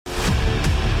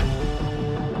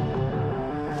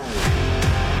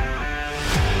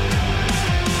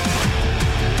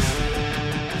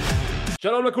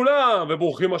שלום לכולם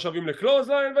וברוכים השבים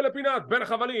לקלוזליין ולפינת בין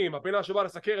החבלים, הפינה שבאה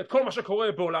לסקר את כל מה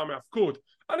שקורה בעולם ההפקות.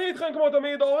 אני איתכם כמו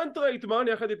תמיד אורן טרייטמן,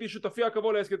 יחד איתי שותפי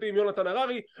הקבוע להסכתים יונתן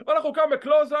הררי, ואנחנו כאן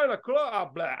בקלוזליין,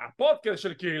 הפודקאסט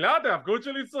של קהילת ההפקות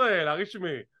של ישראל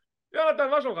הרשמי. יונתן,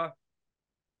 מה שלומך?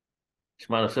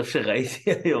 שמע, אני חושב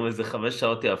שראיתי היום איזה 5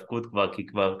 שעות ההפקות כבר, כי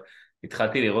כבר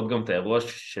התחלתי לראות גם את האירוע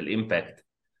של אימפקט.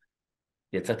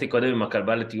 יצאתי קודם עם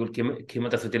הכלבה לטיול,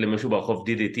 כמעט עשיתי למישהו ברחוב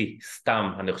DDT,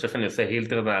 סתם, אני חושב שאני עושה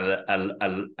הילטרן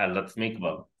על עצמי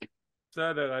כבר.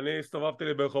 בסדר, אני הסתובבתי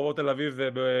לי ברחובות תל אביב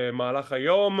במהלך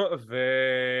היום,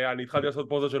 ואני התחלתי לעשות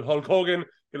פוזה של הולק הוגן,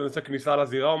 כאילו נעשה כניסה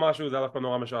לזירה או משהו, זה הלך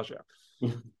נורא משעשע.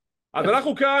 אז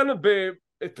אנחנו כאן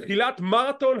בתחילת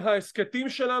מרתון ההסקטים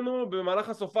שלנו במהלך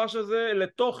הסופש הזה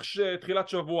לתוך תחילת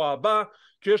שבוע הבא,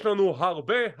 כשיש לנו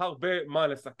הרבה מה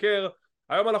לסקר.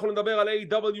 היום אנחנו נדבר על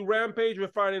AEW Rampage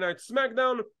ו-Friday Night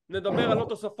Smackdown, נדבר על עוד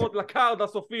תוספות לקארד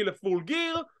הסופי לפול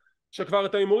גיר, שכבר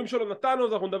את האימורים שלו נתנו,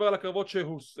 אז אנחנו נדבר על הקרבות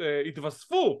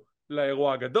שהתווספו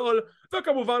לאירוע הגדול,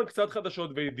 וכמובן קצת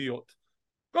חדשות וידיעות.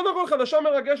 קודם כל חדשה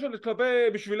מרגשת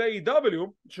בשבילי AEW,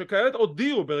 שכעת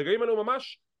הודיעו ברגעים אלו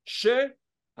ממש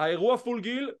שהאירוע פול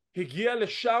גיל הגיע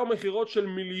לשער מחירות של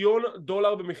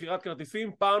 $1,000,000 במכירת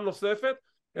כרטיסים פעם נוספת.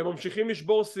 הם ממשיכים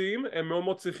לשבור שיאים, הם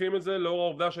מאוד צריכים את זה לאור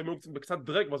העובדה שהם היו בקצת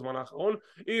דרק בזמן האחרון,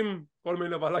 עם כל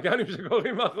מיני בלגנים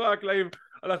שקורים מאחורי הקלעים,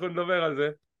 אנחנו נדבר על זה.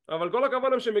 אבל כל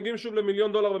הכבוד הם שמגיעים שוב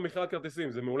 $1,000,000 במכירת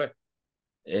כרטיסים, זה מעולה.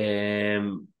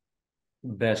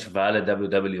 בהשוואה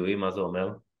ל-WWE, מה זה אומר?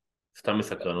 סתם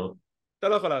מסקרנות. אתה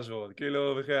לא יכול להשוות,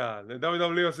 כאילו בכלל,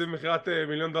 WWE עושים מכירת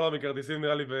 $1,000,000 מכרטיסים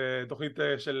נראה לי בתוכנית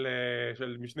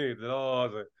של משנית, זה לא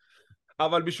זה.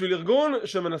 אבל בשביל ארגון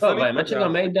שמנסה טוב, האמת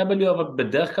שגם AEW אבל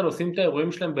בדרך כלל עושים את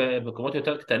האירועים שלהם במקומות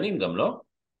יותר קטנים גם, לא?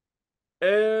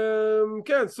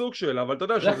 כן, סוג של, אבל אתה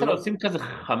יודע בדרך כלל עושים כזה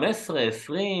 15,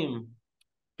 20.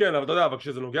 כן, אבל אתה יודע, אבל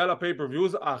כשזה נוגע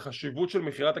לפייפריוויוז, החשיבות של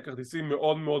מכירת הכרטיסים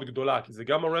מאוד גדולה, כי זה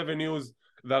גם ה-revenues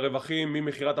והרווחים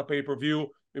ממכירת הפייפריוויו,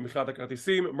 ממכירת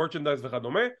הכרטיסים, מרצ'נדייז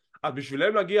וכדומה, אז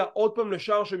בשבילם להגיע עוד פעם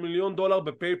לשער של $1,000,000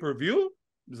 בפייפריוויו,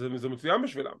 זה מצוין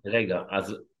בשבילם. רגע,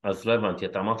 אז לא הבנתי,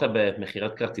 אתה אמרת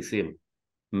במכירת כרטיסים,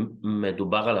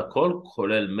 מדובר על הכל,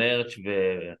 כולל מרץ'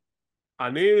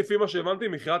 אני לפי מה שהבנתי,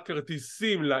 מכירת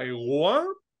כרטיסים לאירוע,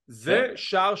 זה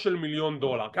שער של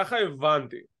 $1,000,000, ככה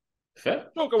הבנתי.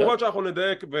 טוב, כמובן שאנחנו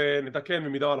נדייק ונתקן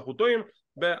במידה אנחנו טועים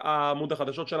בעמוד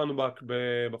החדשות שלנו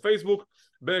בפייסבוק,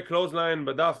 בקלוזליין,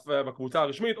 בדף, בקבוצה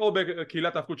הרשמית או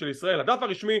בקהילת ההפקות של ישראל, הדף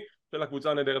הרשמי של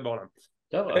הקבוצה הנהדרת בעולם.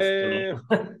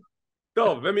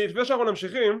 טוב, ולפני שאנחנו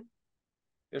נמשיכים,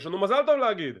 יש לנו מזל טוב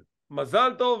להגיד.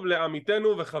 מזל טוב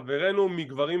לעמיתנו וחברנו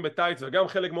מגברים בטייץ וגם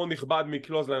חלק מאוד נכבד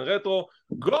מקלוזליין רטרו,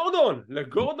 גורדון.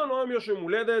 לגורדון היום יש יום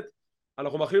הולדת,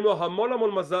 אנחנו מאחלים לו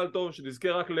המון מזל טוב,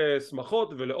 שתזכה רק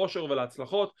לשמחות ולאושר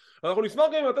ולהצלחות. אנחנו נשמח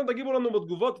גם אם אתם תגיבו לנו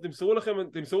בתגובות,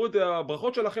 תמסרו את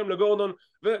הברכות שלכם לגורדון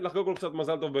ולחגוג לו קצת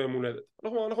מזל טוב ביום הולדת.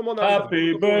 אנחנו מאוד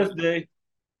Happy birthday.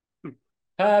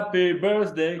 Happy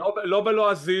birthday. לא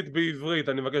בלועזית, בעברית,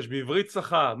 אני מבקש, בעברית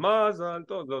צחה, מזל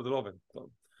טוב, זה לא עובד.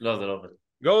 לא, זה לא עובד.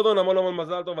 גורדון, המון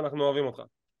מזל טוב, אנחנו אוהבים אותך.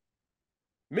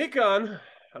 מכאן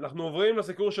אנחנו עוברים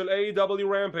לסיקור של AEW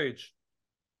Rampage.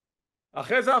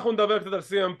 אחרי זה אנחנו נדבר קצת על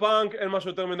CM פאנק, אין משהו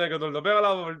יותר מדי גדול לדבר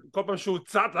עליו, אבל כל פעם שהוא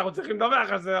צץ אנחנו צריכים לדבר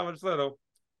על זה, אבל בסדר.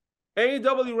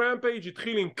 AEW Rampage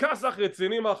התחיל עם כסח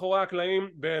רציני מאחורי הקלעים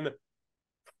בין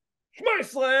שמע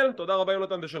ישראל, תודה רבה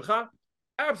יונתן, זה שלך,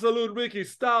 אבסולוט ריקי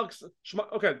סטארקס,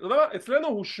 אוקיי, אתה יודע מה? אצלנו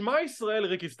הוא שמע ישראל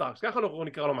ריקי סטארקס, ככה אנחנו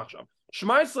נקרא לו מעכשיו.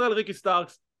 שמע ישראל ריקי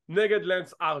סטארקס נגד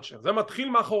לנס ארצ'ר, זה מתחיל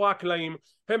מאחורי הקלעים,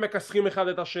 הם מכסחים אחד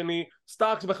את השני,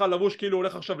 סטארקס בכלל לבוש כאילו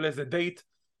הולך עכשיו לאיזה דייט,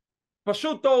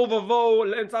 פשוט תוהו ובוהו,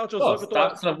 לנס ארצ'ר לא,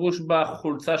 סטארקס לבוש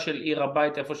בחולצה של עיר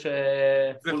הבית איפה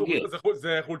שפול גיר.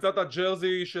 זה חולצת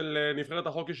הג'רזי של נבחרת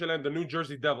החוקי שלהם, The New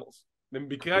Jersey Devils.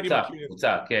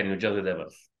 קבוצה, כן, New Jersey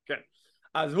Devils. כן.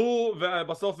 אז הוא,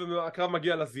 ובסוף הקרב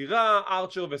מגיע לזירה,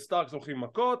 ארצ'ר וסטארקס הולכים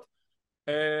מכות,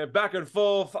 back and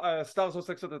forth, סטארקס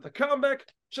עושה קצת את הקאמבק,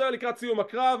 שלקראת סיום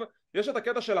הקרב, יש את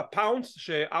הקטע של הפאונס,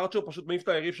 שארצ'ר פשוט מעיף את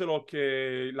היריב שלו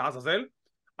לעזאזל,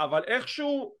 אבל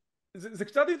איכשהו, זה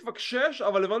קצת התפקשש,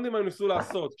 אבל הבנתי מה הם ניסו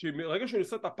לעשות, כי ברגע שהוא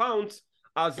ניסה את הפאונס,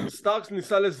 אז סטארקס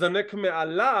ניסה לזנק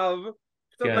מעליו,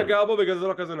 קצת נגע בו בגלל זה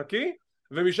לא כזה נקי,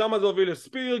 ומשם זה הוביל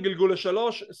לספיר, גלגול ל3,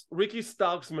 ריקי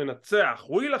סטארקס מנצח,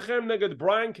 הוא ילחם נגד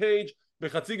בריאן קייג'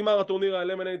 בחצי גמר הטורניר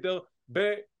האלמינטר,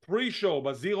 בפרי-שואו,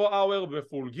 בזירו אאואר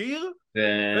בפול גיר.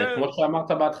 כמו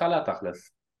שאמרת בהתחלה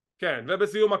תכלס. כן,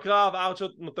 ובסיום הקרב ארצ'ר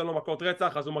נותן לו מכות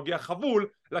רצח, אז הוא מגיע חבול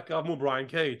לקרב מול בריאן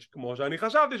קייג', כמו שאני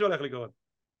חשבתי שהולך לקרות.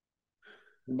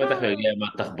 בטח הוא הגיע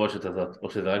מהתחבושת הזאת, או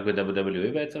שזה רק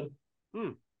ב-WWE בעצם?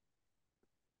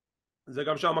 זה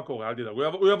גם שם קורה, אל תדאג,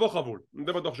 הוא יבוא חבול, אני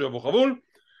די בטוח שהוא יבוא חבול.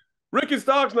 ריקי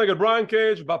סטארקס נגד בריאן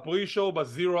קייג' בפרי שואו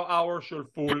בזירו אאור של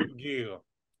פול גיר.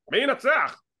 מי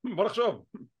ינצח? בוא נחשוב.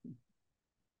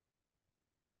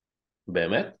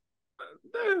 באמת?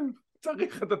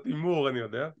 צריך את התימור, אני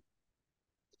יודע.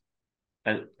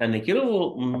 אני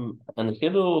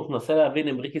כאילו מנסה להבין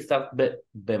אם ריקי סטארק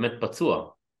באמת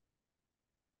פצוע.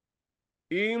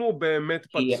 אם הוא באמת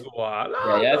פצוע,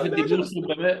 לא, היה איזה דיבור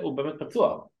שהוא באמת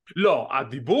פצוע. לא,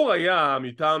 הדיבור היה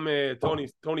מטעם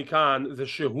טוני קאהן, זה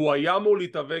שהוא היה אמור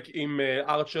להתאבק עם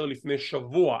ארצ'ר לפני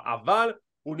שבוע, אבל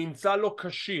הוא נמצא לא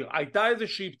כשיר, הייתה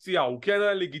איזושהי פציעה, הוא כן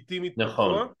היה לגיטימית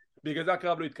פצוע, בגלל זה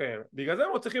הקרב לא התקיים, בגלל זה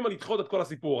הם צריכים לדחות את כל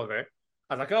הסיפור הזה,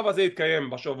 אז הקרב הזה יתקיים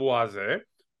בשבוע הזה,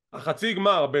 החצי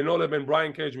גמר בינו לבין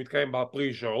בריאן קייג' מתקיים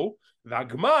בפרי שואו,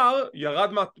 והגמר ירד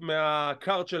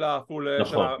מהקארט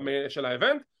של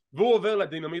האבנט, והוא עובר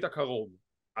לדינמיט הקרוב.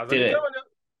 אז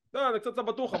אני קצת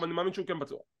בטוח, אבל אני מאמין שהוא כן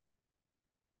בצורה.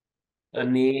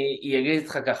 אני אגיד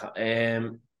איתך ככה,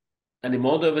 אני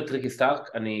מאוד אוהב את ריקי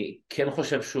סטארק, אני כן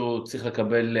חושב שהוא צריך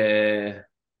לקבל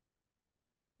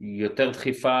יותר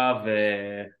דחיפה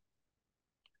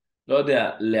לא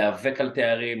יודע, להיאבק על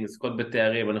תארים, לזכות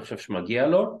בתארים, אני חושב שמגיע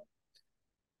לו.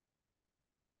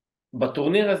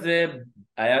 בטורניר הזה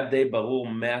היה די ברור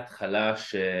מההתחלה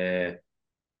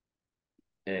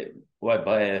וואי,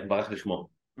 ברח לשמו.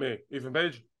 מי? איבן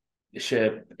פייג'?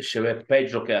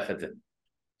 שפייג' לוקח את זה.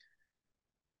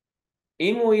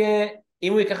 אם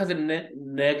הוא ייקח את זה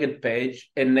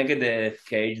נגד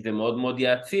קייג' זה מאוד מאוד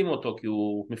יעצים אותו כי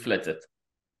הוא מפלצת.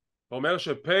 אתה אומר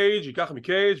שפייג' ייקח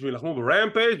מקייג' וילחמו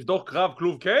ברמפייג' בתוך קרב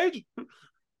כלוב קייג'?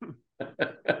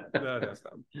 לא יודע,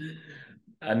 סתם.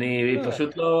 אני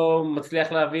פשוט לא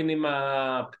מצליח להבין אם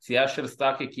הפציעה של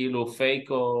סטארק היא כאילו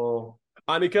פייק או...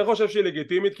 אני כן חושב שהיא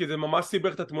לגיטימית כי זה ממש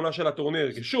סיבך את התמונה של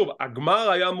הטורניר, כי שוב, הגמר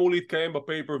היה אמור להתקיים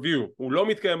בפייפריוויו, הוא לא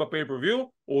מתקיים בפייפריוויו,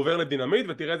 הוא עובר לדינמיט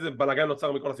ותראה איזה בלגן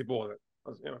נוצר מכל הסיפור הזה.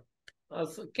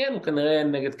 אז כן, הוא כנראה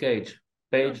נגד קייג'.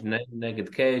 פייג' נגד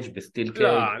קייג' בסטיל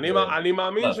קייג'. לא, אני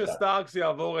מאמין שסטארקס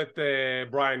יעבור את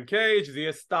בריאן קייג', זה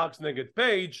יהיה סטארקס נגד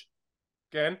פייג',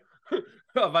 כן?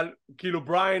 אבל כאילו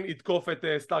בריאן יתקוף את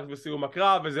סטארקס בסיום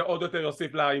הקרב, וזה עוד יותר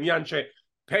יוסיף לעניין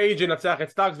שפייג' ינצח את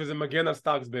סטארקס וזה מגן על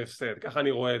סטארקס בהפסד, ככה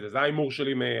אני רואה את זה, זה ההימור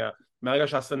שלי מהרגע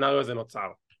שהסצנריו הזה נוצר.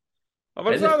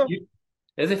 אבל בסדר.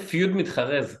 איזה פיוד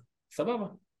מתחרז, סבבה.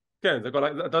 כן,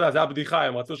 אתה יודע, זה הבדיחה,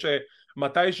 הם רצו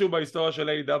שמתישהו בהיסטוריה של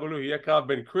AEW יהיה קרב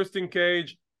בין קריסטין קייג',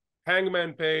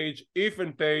 הנגמן פייג',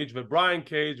 אית'ן פייג' ובריאן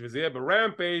קייג' וזה יהיה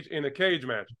ברמפייג' in a cage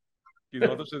match, כי זה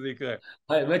רוצה שזה יקרה.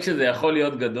 האמת שזה יכול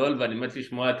להיות גדול ואני מת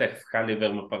לשמוע את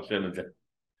אקסקליבר מפרשן את זה.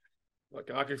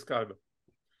 רק אקסקליבר.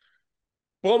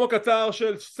 פרומו קצר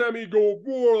של סמי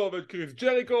גובורה וקריס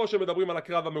ג'ריקו שמדברים על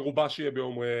הקרב המרובע שיהיה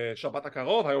ביום שבת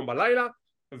הקרוב, היום בלילה,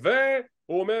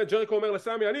 ג'ריקו אומר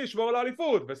לסמי אני אשמור על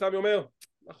האליפות, וסמי אומר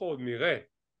אנחנו עוד נראה,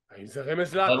 האם זה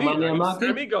רמז לעתיד, האם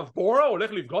סמי גובורה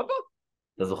הולך לבגוד בו?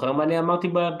 אתה זוכר מה אני אמרתי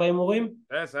בהימורים?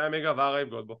 סמי גוברה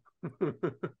יבגוד בו.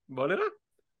 בוא נראה,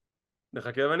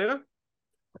 נחכה ונראה.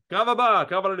 קרב הבא,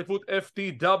 קרב על אליפות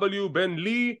FTW בין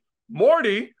לי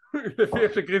מורטי, לפי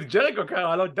איך שקריס ג'ריקו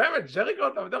קרא לו, דמת ג'ריקו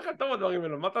אתה בדרך כלל טוב הדברים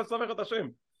האלו, מה אתה סומך את השם?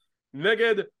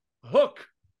 נגד הוק,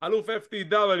 אלוף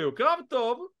FTW, קרב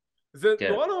טוב. זה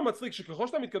נורא נורא מצחיק שככל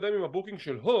שאתה מתקדם עם הבוקינג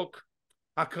של הוק,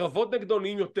 הקרבות נגדו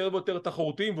נהיים יותר ויותר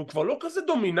תחרותיים והוא כבר לא כזה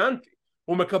דומיננטי,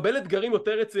 הוא מקבל אתגרים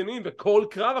יותר רציניים וכל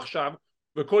קרב עכשיו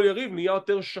וכל יריב נהיה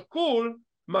יותר שקול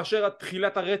מאשר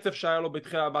תחילת הרצף שהיה לו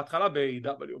בהתחלה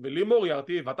ב-AEW, ולי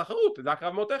מוריארטי והתחרות, זה היה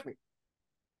קרב מאוד טכני.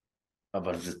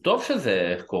 אבל זה טוב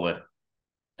שזה קורה,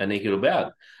 אני כאילו בעד,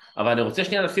 אבל אני רוצה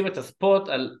שנייה לשים את הספוט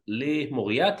על לי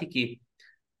מוריארטי כי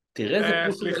תראה איזה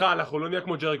פוש... סליחה, אנחנו לא נהיה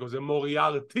כמו ג'ריקו, זה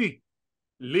מוריארטי,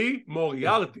 לי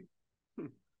מוריארטי,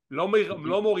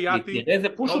 לא מוריארטי. תראה איזה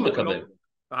פוש הוא מקבל.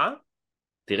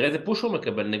 תראה איזה פוש הוא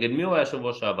מקבל, נגד מי הוא היה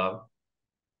שבוע שעבר?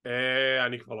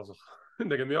 אני כבר לא זוכר,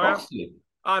 נגד מי הוא היה? מוקסלי.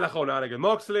 נכון, היה נגד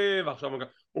מוקסלי, ועכשיו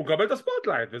הוא מקבל את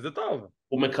הספוטלייט וזה טוב.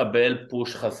 הוא מקבל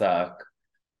פוש חזק,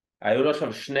 היו לו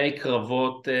שם שני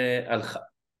קרבות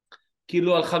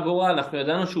כאילו על חגורה, אנחנו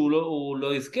ידענו שהוא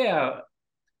לא יזכה,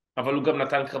 אבל הוא גם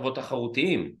נתן קרבות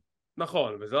תחרותיים.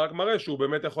 נכון, וזה רק מראה שהוא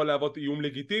באמת יכול להוות איום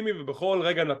לגיטימי, ובכל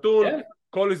רגע נתון,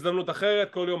 כל הזדמנות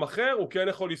אחרת, כל יום אחר, הוא כן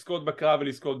יכול לזכות בקרב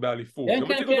ולזכות באליפות. זה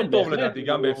מציג אותו טוב לדעתי,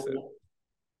 גם בהפסד.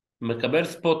 מקבל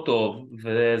ספוט טוב,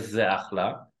 וזה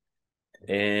אחלה.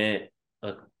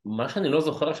 מה שאני לא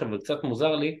זוכר עכשיו, וקצת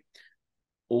מוזר לי,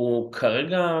 הוא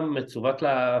כרגע מצוות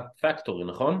לפקטורי,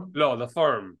 נכון? לא, The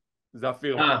Firm. זה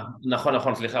הפירמה.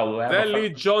 נכון, סליחה. זה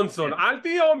לי ג'ונסון, אל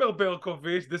תהיה עומר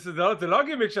ברקוביץ', זה לא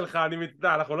הגימיק שלך, אני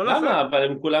מתדע, אנחנו לא נעשה. למה? אבל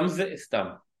הם כולם זה סתם.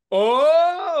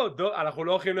 אנחנו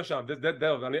לא הולכים לשם,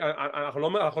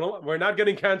 אנחנו לא, we're not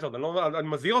getting cancelled, אני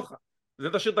מזהיר אותך, זה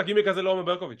תשאיר את הגימיק הזה לעומר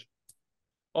ברקוביץ'.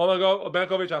 עומר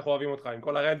ברקוביץ', אנחנו אוהבים אותך, עם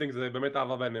כל הרנטינג זה באמת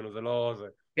אהבה בינינו, זה לא זה.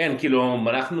 כן, כאילו,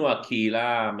 אנחנו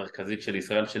הקהילה המרכזית של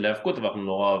ישראל של ההאבקות, ואנחנו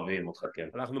נורא אוהבים אותך, כן.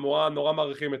 אנחנו נורא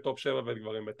מעריכים את טופ 7 ואת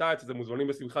גברים בטייץ, אתם מוזמנים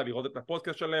בשמחה לראות את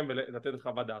הפודקאסט שלהם ולתת את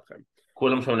חוות דעתכם.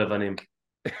 כולם שם לבנים.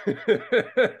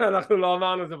 אנחנו לא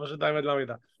אמרנו, זה פשוט האמת לא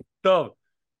מידה. טוב,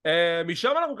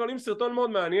 משם אנחנו מקבלים סרטון מאוד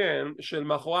מעניין של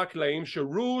מאחורי הקלעים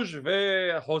שרוז'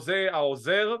 וחוזה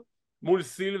העוזר מול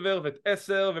סילבר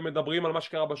ו10 ומדברים על מה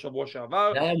שקרה בשבוע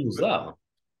שעבר. זה היה מוזר.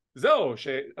 זהו,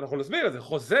 שאנחנו נסביר את זה.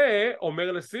 חוזה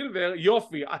אומר לסילבר,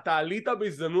 יופי, אתה עלית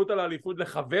בהזדמנות על האליפות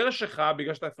לחבר שלך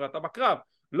בגלל שאתה הפרעת בקרב.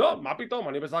 לא, מה פתאום,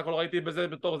 אני בסך הכל ראיתי בזה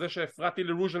בתור זה שהפרעתי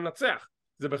לרוז' לנצח.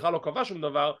 זה בכלל לא קבע שום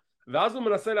דבר. ואז הוא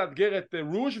מנסה לאתגר את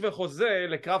רוז' וחוזה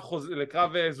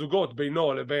לקרב זוגות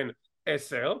בינו לבין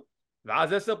 10,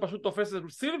 ואז 10 פשוט תופס את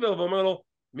סילבר ואומר לו,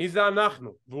 מי זה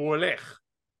אנחנו? והוא הולך.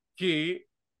 כי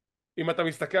אם אתה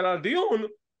מסתכל על הדיון,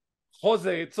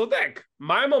 חוזה צודק.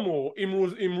 מה הם אמרו?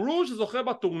 אם רוז' זוכה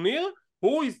בטורניר,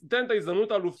 הוא ייתן את ההזדמנות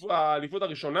האליפות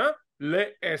הראשונה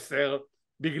ל10.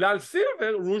 בגלל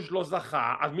סילבר רוז' לא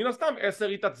זכה, אז מן הסתם 10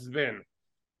 יתעצבן.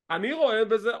 אני רואה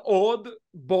בזה עוד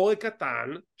בורק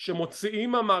קטן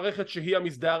שמוציאים מהמערכת שהיא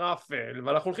המסדר האפל,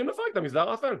 ואנחנו הולכים לפרק את המסדר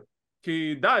האפל,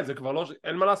 כי די, זה כבר לא,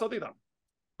 אין מה לעשות איתם.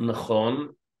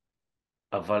 נכון,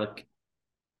 אבל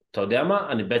אתה יודע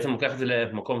מה? אני בעצם לוקח את זה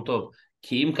למקום טוב,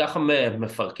 כי אם ככה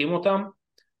מפרקים אותם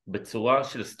בצורה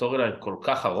של סטורי ליין כל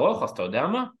כך ארוך, אז אתה יודע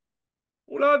מה?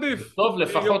 אולי עדיף. טוב,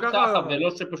 לפחות ככה,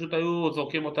 ולא שפשוט היו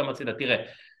זורקים אותם הצידה. תראה,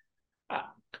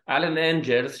 אלן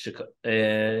אנג'לס,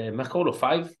 מה קראו לו?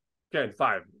 5? כן, 5.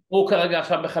 הוא כרגע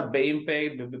עכשיו אחד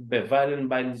באימפייד,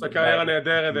 בוויילנביין. זה קריירה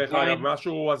נהדרת, דרך אגב,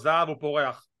 משהו הוא עזב, הוא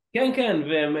פורח. כן, כן,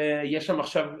 ויש שם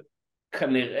עכשיו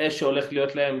כנראה שהולך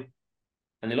להיות להם,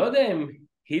 אני לא יודע אם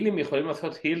הילים יכולים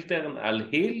לעשות הילטרן על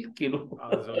היל, כאילו.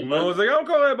 זה גם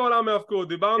קורה בעולם ההאבקות,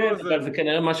 דיברנו על זה. אבל זה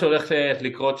כנראה מה שהולך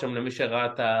לקרות שם למי שראה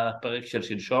את הפרק של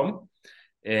שלשום.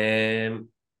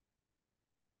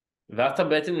 ואז אתה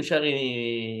בעצם נשאר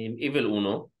עם איבל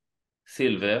אונו,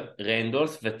 סילבר,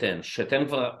 ריינדולס וטן, שטן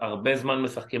כבר הרבה זמן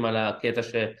משחקים על הקטע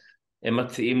שהם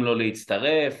מציעים לו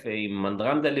להצטרף, עם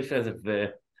מנדרנדה לפני זה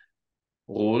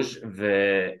ורוז',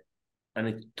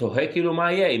 ואני תוהה כאילו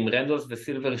מה יהיה, אם ריינדולס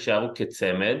וסילבר יישארו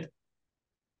כצמד,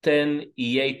 טן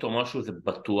יהיה איתו משהו, זה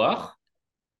בטוח,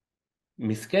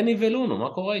 מסכן איבל אונו,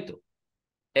 מה קורה איתו?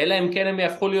 אלא אם כן הם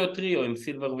יהפכו להיות טריו עם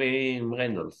סילבר ועם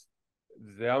ריינדולס.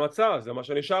 זה המצב, זה מה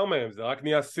שנשאר מהם, זה רק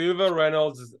נהיה סילבר,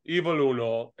 ריינולדס, איבל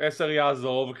אונו, 10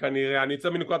 יעזוב, כנראה, אני אצא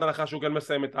מנקודת הנחה שהוא כן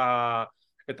מסיים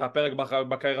את הפרק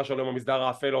בקריירה שלו עם המסדר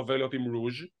האפל, עובר להיות עם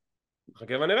רוז',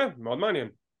 חכה ונראה, מאוד מעניין.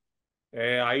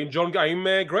 האם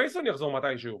גרייסון יחזור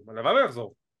מתישהו? הלוואי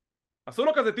ויחזור. עשו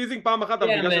לו כזה טיזינג פעם אחת,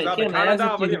 אבל בגלל שזה היה בקנדה, היה איזה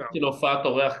טיזינג של הופעת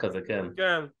אורח כזה, כן.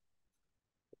 כן.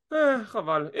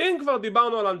 חבל. אם כבר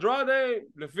דיברנו על אנדרדה,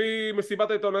 לפי מסיבת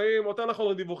העיתונאים, יותר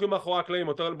נכון דיווחים מאחורי הקלעים,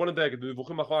 בוא נדייק,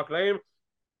 דיווחים מאחורי הקלעים,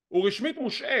 הוא רשמית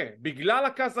מושעה, בגלל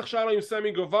הכסח שהיה לו עם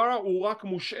סמי גווארה, הוא רק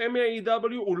מושעה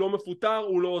מה-AEW, הוא לא מפוטר,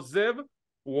 הוא לא עוזב,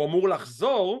 הוא אמור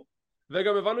לחזור,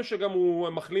 וגם הבנו שגם הוא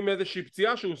מחלים מאיזושהי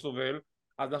פציעה שהוא סובל,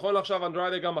 אז נכון עכשיו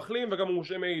אנדרדה גם מחלים, וגם הוא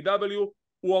מושעה מה-AEW,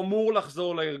 הוא אמור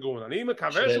לחזור לארגון. אני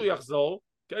מקווה שהוא יחזור,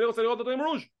 כי אני רוצה לראות אותו עם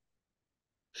רוז'.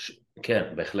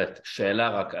 כן, בהחלט. שאלה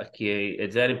רק, כי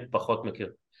את זה אני פחות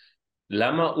מכיר.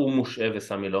 למה הוא מושעה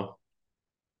וסמי לא?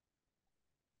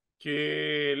 כי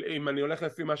אם אני הולך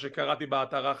לפי מה שקראתי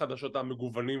באתר החדשות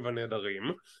המגוונים והנהדרים,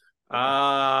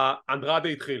 אנדרדה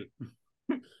התחיל.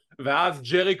 ואז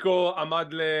ג'ריקו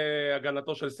עמד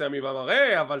להגנתו של סמי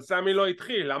ואמר, אבל סמי לא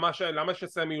התחיל, למה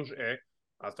שסמי יושעה?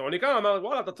 אז טוני קאהן אמר,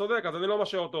 וואלה, אתה צודק, אז אני לא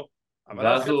משעה אותו. אבל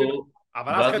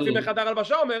אז חצי בחדר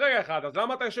הלבשה אומר, רגע אחד, אז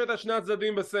למה אתה ישעת את שני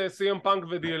הצדדים בסי.אם פאנק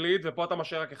ודיאליט, ופה אתה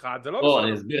משעה רק אחד? זה לא בסדר.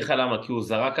 אני אסביר לך למה, כי הוא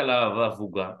זרק עליו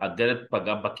עוגה, הדלת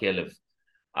פגע בכלב,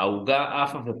 העוגה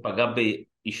עפה ופגע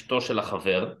באשתו של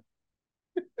החבר.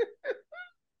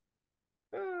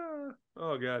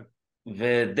 גאד.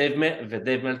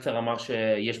 ודייב מלצר אמר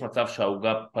שיש מצב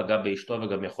שהעוגה פגע באשתו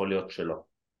וגם יכול להיות שלא.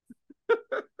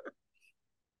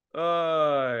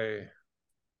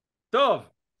 טוב,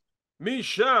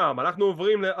 משם אנחנו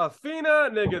עוברים לאפינה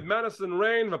נגד מדיסון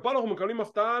ריין, ופה אנחנו מקבלים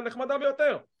הפתעה נחמדה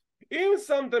ביותר. אם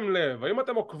שמתם לב, האם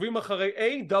אתם עוקבים אחרי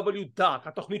AEW Dark,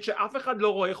 התוכנית שאף אחד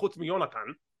לא רואה חוץ מיונתן,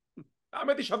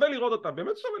 האמת היא שווה לראות אותה,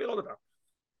 באמת שווה לראות אותה.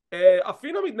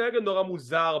 אפינה מתנהגת נורא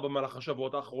מוזר במהלך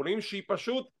השבועות האחרונים, שהיא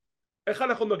פשוט, איך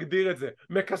אנחנו נגדיר את זה,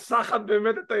 מכסחת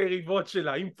באמת את היריבות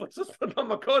שלה, עם פוצצת את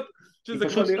המכות, שזה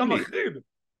כבר נראה מחריד.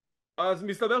 אז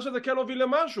מסתבר שזה כן הוביל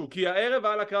למשהו, כי הערב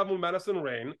היה לה קרב מול מדיסון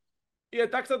ריין, היא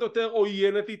הייתה קצת יותר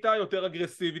עוינת איתה, יותר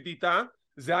אגרסיבית איתה,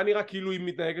 זה היה נראה כאילו היא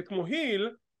מתנהגת כמו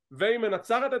היל, והיא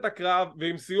מנצחת את הקרב,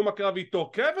 ועם סיום הקרב היא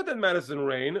תוקפת את מדיסון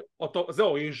ריין,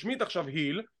 זהו, היא השמיט עכשיו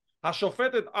היל,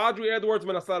 השופטת אדרי אדוארדס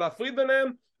מנסה להפריד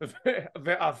ביניהם,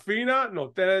 ואפינה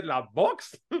נותנת לה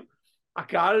בוקס,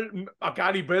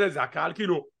 הקהל איבד את זה, הקהל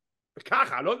כאילו,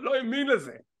 ככה, לא האמין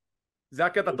לזה, זה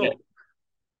הקטע טוב.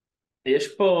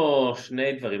 יש פה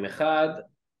שני דברים, אחד,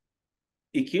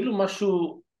 היא כאילו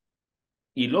משהו,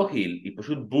 היא לא היל, היא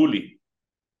פשוט בולי.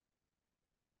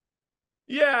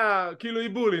 כאילו היא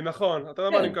בולי, נכון, אתה יודע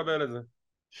מה, אני מקבל את זה.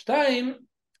 שתיים,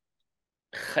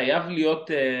 חייב להיות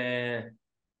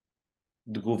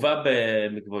תגובה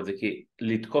בעקבות זה, כי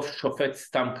לתקוף שופט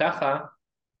סתם ככה,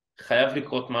 חייב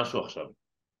לקרות משהו עכשיו.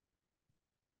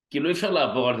 כאילו אי אפשר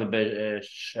לעבור על זה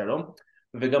בשלום,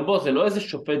 וגם בו זה לא איזה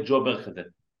שופט ג'ובר כזה.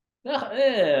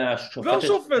 לא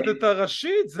השופטת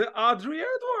הראשית, זה אדרי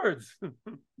אדוארדס.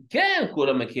 כן,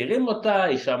 כולם מכירים אותה,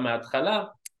 אישה מההתחלה.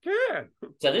 כן.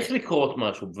 צריך לקרות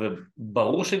משהו,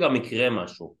 וברור שגם יקרה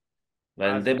משהו.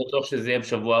 ואני די בטוח שזה יהיה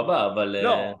בשבוע הבא, אבל...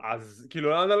 לא, אז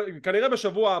כאילו, כנראה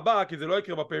בשבוע הבא, כי זה לא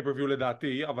יקרה בפייפריוויו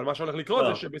לדעתי, אבל מה שהולך לקרות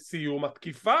זה שבסיום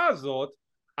התקיפה הזאת,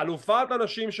 אלופת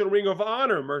הנשים של רינג אוף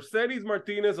אונר, מרסדיס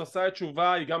מרטינז עושה את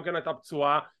תשובה, היא גם כן הייתה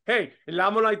פצועה, היי,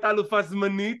 למה לא הייתה אלופה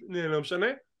זמנית? לא משנה.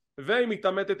 והיא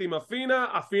מתעמתת עם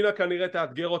אפינה כנראה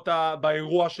תאתגר אותה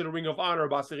באירוע של רינג אוף אונר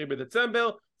ב10 בדצמבר,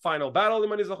 פיינל באטל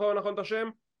אם אני זוכר נכון את השם,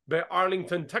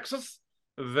 בארלינגטון טקסס,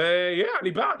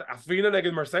 אני בעד, אפינה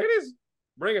נגד מרסדיס?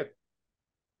 bring it.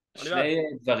 שני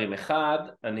דברים, אחד,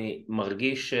 אני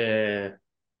מרגיש,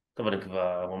 טוב אני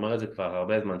כבר אומר את זה כבר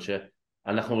הרבה זמן,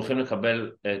 שאנחנו הולכים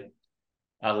לקבל את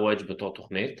ROH בתור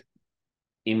תוכנית,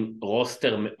 עם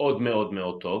רוסטר מאוד מאוד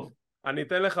מאוד טוב. אני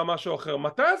אתן לך משהו אחר,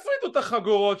 מתי הפרידו את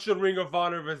החגורות של רינג אוף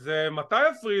אונר וזה, מתי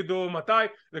הפרידו,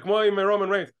 זה כמו עם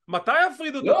רומן ריינס, מתי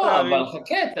הפרידו את התארים? לא, אבל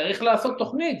חכה, צריך לעשות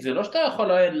תוכנית, זה לא שאתה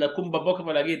יכול לקום בבוקר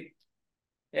ולהגיד,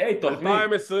 היי, תוכנית.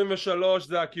 2023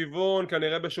 זה הכיוון,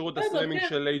 כנראה בשירות הסטרימינג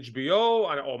של HBO,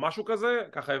 או משהו כזה,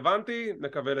 ככה הבנתי,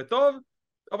 נקווה לטוב,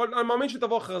 אבל אני מאמין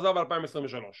שתבוא הכרזה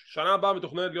ב-2023, שנה הבאה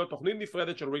מתוכננת להיות תוכנית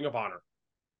נפרדת של רינג אוף אונר.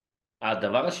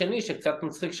 הדבר השני שקצת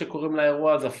מצחיק שקוראים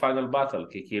לאירוע זה פיינל באטל,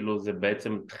 כי כאילו זה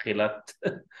בעצם תחילת,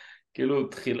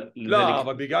 לא,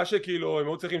 אבל בגלל שכאילו הם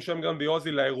היו צריכים שם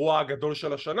גרנדיוזי לאירוע הגדול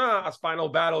של השנה, אז פיינל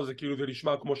באטל זה כאילו זה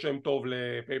נשמע כמו שם טוב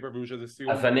לפייפריוויו שזה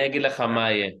סיום. אז אני אגיד לך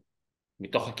מה יהיה,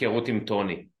 מתוך היכרות עם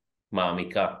טוני,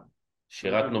 מעמיקה,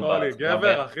 שירתנו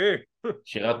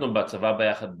בצבא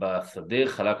ביחד בסדיר,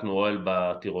 חלקנו אוהל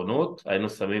בטירונות, היינו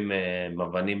שמים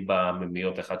מבנים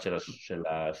בממיות אחד של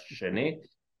השני,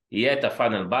 יהיה את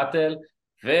הפיינל באטל,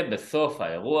 ובסוף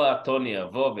האירוע טוני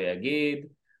יבוא ויגיד,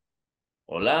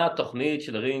 עולה תוכנית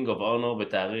של רינג אוף אונר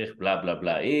בתאריך בלה בלה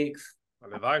בלה איקס.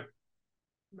 הלוואי.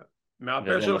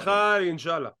 מהפה שלך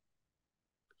אינשאללה.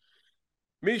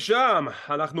 משם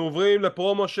אנחנו עוברים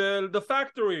לפרומו של The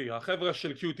Factory, החבר'ה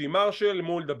של קיוטי מרשל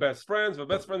מול The Best Friends,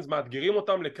 ו-Best Friends מאתגרים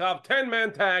אותם לקרב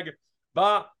 10-man tag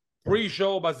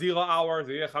ב-pre-show ב-Zero Hour,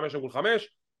 זה יהיה 5-5.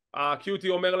 הקיוטי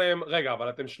אומר להם, רגע, אבל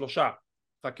אתם 3,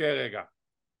 חכה רגע.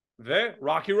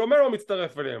 ורוקי רומרו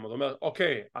מצטרף אליהם, אז אומר,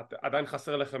 אוקיי, עדיין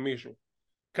חסר לכם מישהו.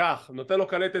 כך, נותן לו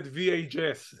קלטת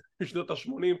VHS בשנות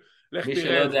ה-80, לך תראה. מי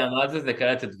שלא יודע מה זה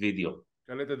קלטת וידאו.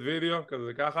 קלטת וידאו,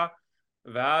 כזה ככה.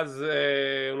 ואז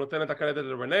הוא נותן את הקלטת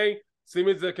לרני, שים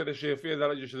את זה כדי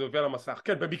שזה יופיע על המסך.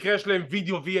 כן, במקרה יש להם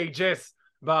וידאו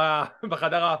VHS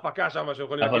בחדר ההפקה שם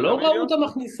אבל לא ראו אותה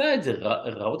מכניסה את זה,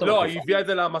 ראו אותה מכניסה. לא, היא הביאה את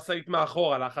זה למסעית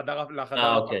מאחורה, לחדר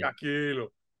ההפקה, כאילו,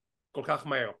 כל כך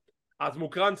מהר. אז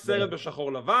מוקרן סרט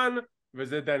בשחור לבן,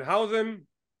 וזה דנהאוזן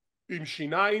עם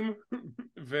שיניים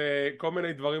וכל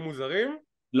מיני דברים מוזרים.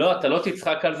 לא, אתה לא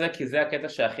תצחק על זה, כי זה הקטע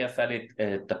שהכי עשה לי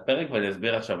את הפרק, ואני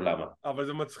אסביר עכשיו למה. אבל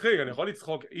זה מצחיק, אני יכול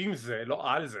לצחוק עם זה,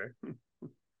 לא על זה.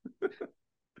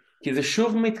 כי זה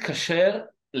שוב מתקשר,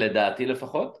 לדעתי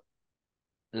לפחות,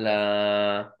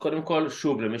 קודם כל,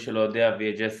 שוב, למי שלא יודע,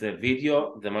 VHS זה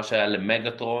וידאו, זה מה שהיה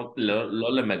למגטרון,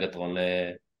 לא למגטרון,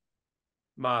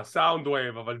 מה, סאונד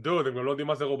ווייב, אבל דוד, הם גם לא יודעים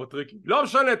מה זה רובוטריקים. לא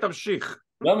משנה, תמשיך.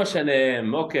 לא משנה,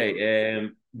 אוקיי,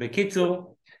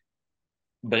 בקיצור,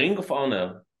 ברינג אוף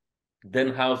אונר,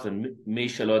 דנהאוזן, מי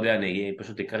שלא יודע, אני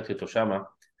פשוט הכרתי אותו שמה,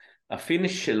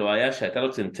 הפיניש שלו היה שהייתה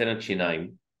לו צנצנת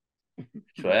שיניים,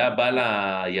 שהוא היה בא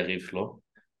ליריב שלו,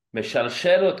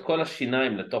 משלשל לו את כל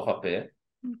השיניים לתוך הפה,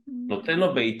 נותן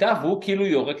לו בעיטה והוא כאילו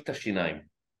יורק את השיניים,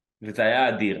 וזה היה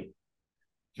אדיר.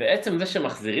 ועצם זה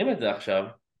שמחזירים את זה עכשיו,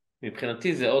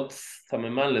 מבחינתי זה עוד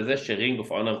סממן לזה שרינג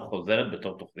אוף אונר חוזרת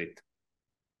בתור תוכנית.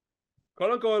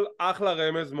 קודם כל, אחלה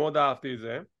רמז, מאוד אהבתי את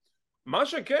זה. מה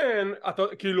שכן,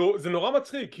 כאילו, זה נורא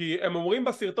מצחיק, כי הם אומרים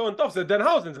בסרטון, טוב, זה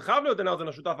דנהאוזן, זה חייב להיות דנהאוזן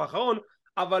השותף האחרון,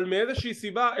 אבל מאיזושהי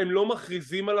סיבה הם לא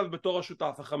מכריזים עליו בתור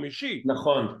השותף החמישי.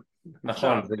 נכון, עכשיו,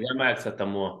 נכון, זה גם היה קצת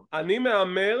תמוה. אני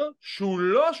מאמר שהוא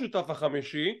לא השותף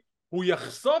החמישי, הוא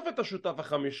יחשוף את השותף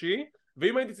החמישי,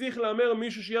 ואם הייתי צריך לאמר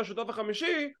מישהו שיהיה השותף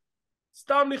החמישי,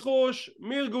 סתם ניחוש,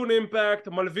 מארגון אימפקט,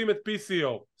 מלווים את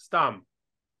PCO, סתם.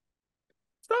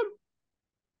 סתם.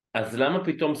 אז למה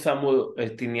פתאום שמו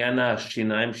את עניין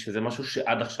השיניים, שזה משהו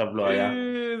שעד עכשיו לא היה?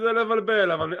 זה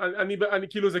לבלבל, אבל אני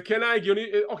כאילו זה כן היה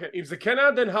הגיוני, אוקיי, אם זה כן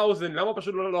היה דנהאוזן, למה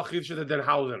פשוט לא להכריז שזה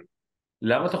דנהאוזן?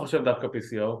 למה אתה חושב דווקא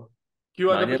PCO? כי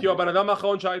הוא הבן אדם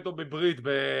האחרון שהיה איתו בברית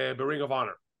ב-Ring of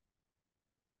Honor.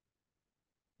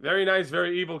 Very nice,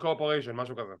 very evil corporation,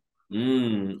 משהו כזה.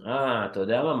 אתה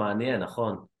יודע מה מעניין,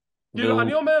 נכון. כאילו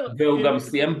אני אומר, והוא גם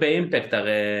סיים באימפקט,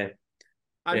 הרי...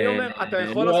 אני אומר, אתה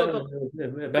יכול לעשות...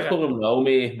 איך קוראים לו? ההוא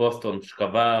מבוסטון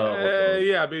שקבע...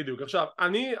 בדיוק. עכשיו,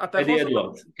 אדי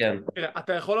אדוארד, כן.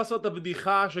 אתה יכול לעשות את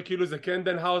הבדיחה שכאילו זה כן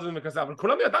דנהאוזן וכזה, אבל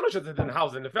כולם ידענו שזה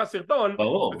דנהאוזן, לפי הסרטון,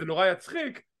 ברור. וזה נורא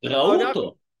יצחיק. ראו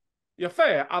אותו. יפה,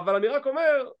 אבל אני רק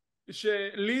אומר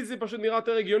שלי זה פשוט נראה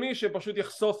יותר הגיוני שפשוט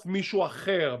יחשוף מישהו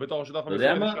אחר בתור השותף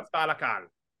המסוים ששפתה על הקהל.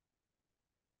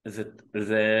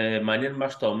 זה מעניין מה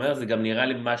שאתה אומר, זה גם נראה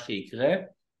לי מה שיקרה,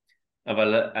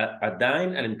 אבל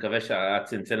עדיין אני מקווה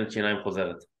שהצנצנת שיניים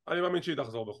חוזרת. אני מאמין שהיא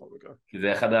תחזור בכל מקרה. כי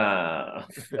זה אחד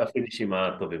הפינישים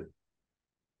הטובים.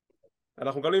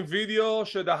 אנחנו מקבלים וידאו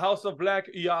ש-The House of Black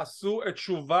יעשו את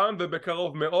שובם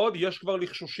ובקרוב מאוד, יש כבר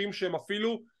לחשושים שהם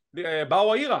אפילו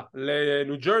באו העירה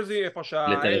לניו ג'רזי, איפה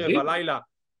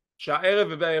שהערב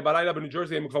בלילה בניו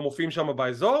ג'רזי הם כבר מופיעים שם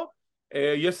באזור,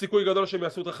 יש סיכוי גדול שהם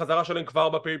יעשו את החזרה שלהם כבר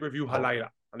בפייפריוויו הלילה,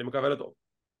 אני מקווה לטוב.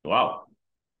 וואו.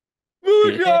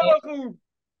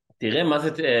 תראה מה זה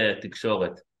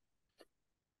תקשורת.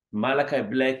 מלאקי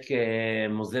בלק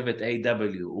מוזב את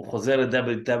AEW, הוא חוזר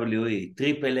ל-WWE,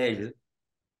 טריפל אייג'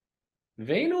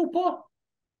 והנה הוא פה.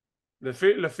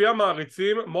 לפי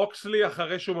המעריצים, מוקסלי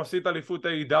אחרי שהוא מסיט אליפות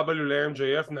AEW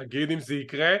ל-MJF, נגיד אם זה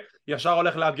יקרה, ישר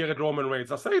הולך לאתגר את רומן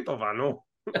ריינס, עשה לי טובה, נו.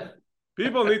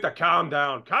 People need to calm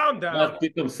down.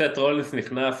 פתאום סט רולינס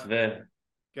נכנס ו...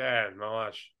 כן,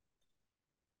 ממש.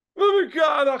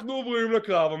 ומכאן אנחנו עוברים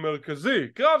לקרב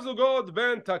המרכזי, קרב זוגות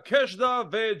בין טקשדה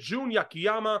וג'ון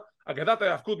יקיאמה, אגדת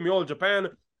ההיאבקות מ-All Japan,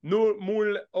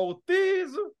 מול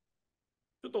אורטיז,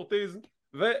 פשוט אורטיז,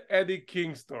 ואדי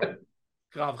קינגסטון.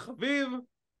 קרב חביב,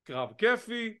 קרב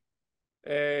כיפי,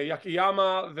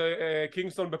 יקיאמה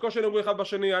וקינגסטון בקושי נאמרו אחד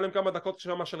בשני, היה להם כמה דקות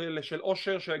שם של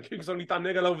אושר שקינגסטון ניתן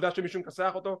על העובדה שמישהו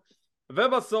מכסח אותו,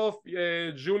 ובסוף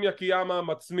ג'ון יקיאמה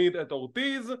מצמיד את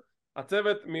אורטיז,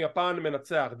 הצוות מיפן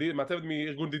מנצח, מהצוות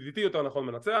מארגון DDT יותר נכון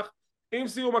מנצח. עם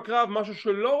סיום הקרב, משהו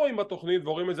שלא רואים בתוכנית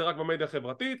ורואים את זה רק במדיה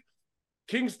החברתית,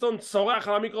 קינגסטון צורח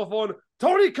על המיקרופון,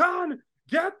 טוני קאהן,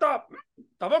 get up,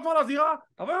 תבוא כבר לזירה,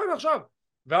 תבוא לנו עכשיו.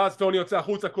 ואז טוני יוצא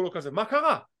החוצה כולו כזה, מה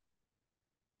קרה?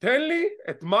 תן לי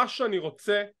את מה שאני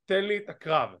רוצה, תן לי את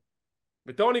הקרב.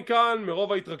 וטוני קאהן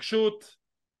מרוב ההתרגשות,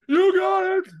 you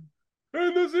got it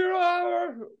in the zero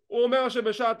hour. הוא אומר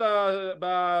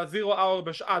בזירו hour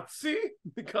בשעת C,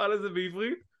 נקרא לזה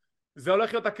בעברית, זה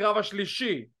הולך להיות הקרב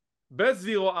השלישי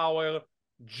בזירו hour,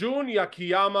 ג'ון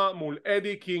יקיאמה מול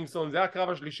אדי קינגסון, זה הקרב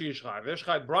השלישי יש לך, ויש לך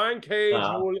את בריין קייג'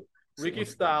 מול ריקי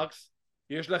סטארקס,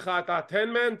 יש לך את ה-10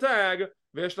 man tag,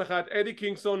 ויש לך את אדי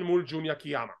קינגסון מול ג'ון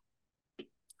יקיאמה.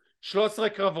 13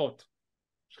 קרבות.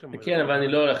 כן, אבל אני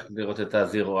לא הולך לראות את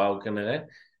הזירו hour כנראה.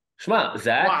 שמע, זה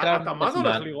היה קרב נחמד. מה זה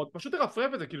הולך לראות? פשוט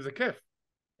תרפרף את זה, כאילו זה כיף.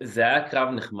 זה היה קרב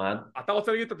נחמד. אתה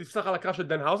רוצה להגיד, אתה תפסח על הקרב של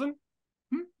דנהאוזן?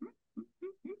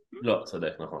 לא,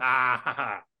 צודק, נכון.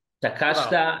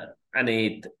 תקשת,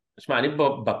 שמע, אני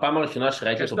בפעם הראשונה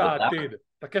שראיתי אותו בדף.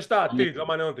 תקשת העתיד, לא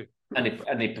מעניין אותי.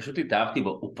 אני פשוט התאהבתי בו,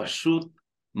 הוא פשוט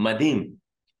מדהים.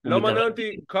 לא מעניין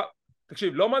אותי,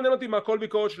 תקשיב, לא מעניין אותי מה כל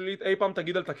ביקורת שלילית אי פעם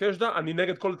תגיד על תקשדה, אני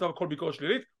נגד כל ביקורת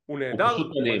שלילית, הוא נהדר,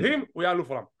 הוא מדהים, הוא יהיה אלוף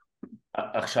עולם.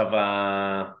 עכשיו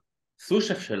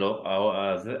הסושף שלו,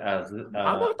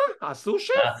 מה אמרת?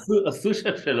 הסושף?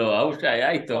 הסושף שלו, ההוא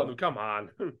שהיה איתו,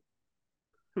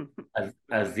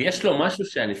 אז יש לו משהו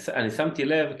שאני שמתי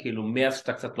לב, כאילו מאז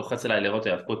שאתה קצת לוחץ אליי לראות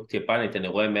היאבקות יפנית, אני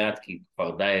רואה מעט כי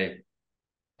כבר די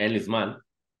אין לי זמן,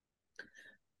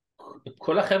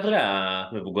 כל החבר'ה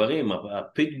המבוגרים,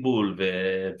 הפיטבול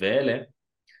ואלה,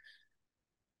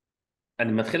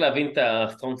 אני מתחיל להבין את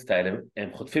הסטרונג סטייל,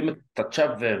 הם חוטפים את הצ'אפ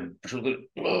והם פשוט...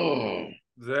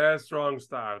 זה סטרונג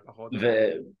סטייל, פחות.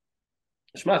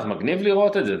 שמע, זה מגניב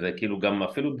לראות את זה, זה כאילו גם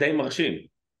אפילו די מרשים.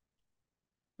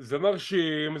 זה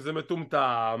מרשים, זה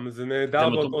מטומטם, זה נהדר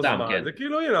באותו זמן, זה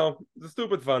כאילו, זה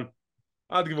סטופד פאן,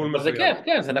 עד גבול מסוים. זה כיף,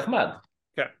 כן, זה נחמד.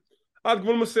 כן. עד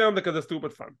גבול מסוים זה כזה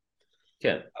סטופד פאן.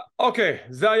 כן. אוקיי,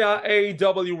 זה היה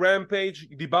AEW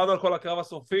Rampage, דיברנו על כל הקרב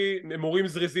הסופי, מורים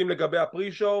זריזים לגבי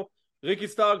הפרי-שואו, ריקי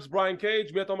סטארקס, בריין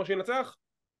קייג', מי אתה אומר שינצח?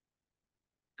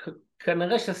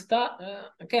 כנראה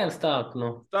כן, סטארק,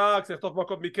 נו. סטארקס יחטוף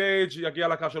מכות מקייג', יגיע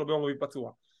לקרב שלו ביום רביעי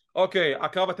פצוע. אוקיי,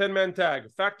 הקרב ה-10-man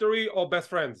tag, Factory או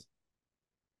Best Friends?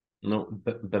 נו,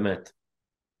 באמת.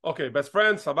 אוקיי, Best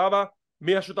Friends, סבבה.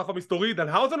 מי השותף המסתורי,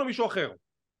 דנהאוזן או מישהו אחר?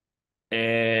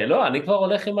 לא, אני כבר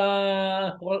הולך עם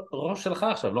הראש שלך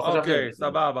עכשיו, לא חשבתי. אוקיי,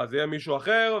 סבבה, זה יהיה מישהו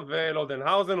אחר, ולא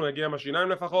דנהאוזן, הוא יגיע עם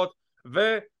השיניים לפחות,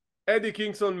 ואדי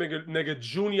קינגסון נגד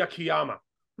ג'וניה קיאמה.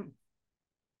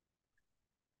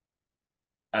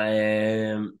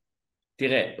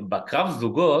 תראה, בקרב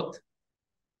זוגות,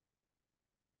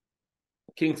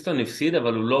 קינגסטון הפסיד,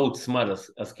 אבל הוא לא הוצמד,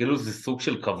 אז כאילו זה סוג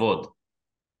של כבוד.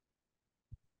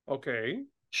 אוקיי.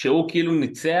 שהוא כאילו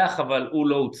ניצח, אבל הוא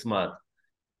לא הוצמד.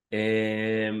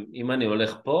 אם אני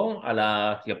הולך פה, על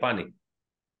היפני.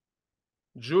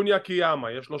 ג'וניה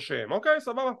קיאמה, יש לו שם. אוקיי,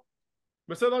 סבבה.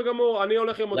 בסדר גמור, אני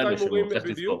הולך עם אותם הימורים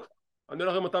בדיוק. אני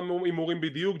הולך עם אותם הימורים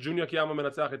בדיוק, ג'וניה קיאמה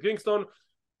מנצח את קינגסטון.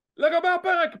 לגבי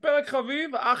הפרק, פרק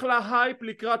חביב, אחלה הייפ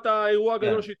לקראת האירוע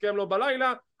הגדול שהתקיים לו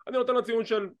בלילה, אני נותן לו ציון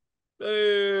של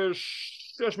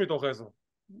 6 מתוך 10.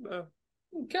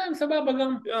 כן, סבבה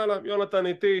גם. יאללה, יונתן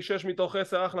איתי, 6 מתוך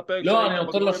 10, אחלה פרק. לא, אני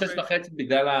נותן לו 6.5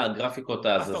 בגלל הגרפיקות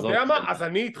הזזות. אז אתה יודע מה? אז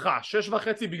אני איתך,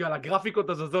 6.5 בגלל הגרפיקות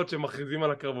הזזות שמכריזים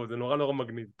על הקרבות, זה נורא נורא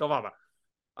מגניב. טוב, אבא.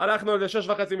 הלכנו על זה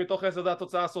 6.5 מתוך 10, זה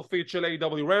התוצאה הסופית של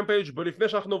AEW Rampage, ולפני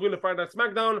שאנחנו עוברים לפריידי נייט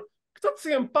סמקדאון, קצת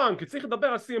CM פאנק, צריך לדבר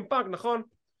על CM פאנק, נכון?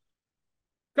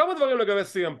 כמה דברים לגבי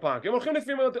CM פאנק, הם הולכים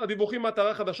לפי הדיווחים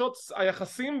מאתרי חדשות,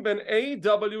 היחסים בין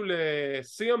AEW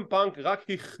ל-CM פאנק רק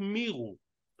החמירו.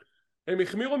 הם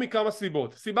החמירו מכמה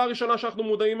סיבות. סיבה ראשונה שאנחנו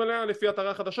מודעים אליה לפי אתרי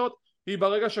החדשות, היא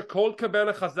ברגע שקולט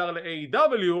קאבנה חזר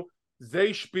ל-AEW, זה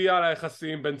השפיע על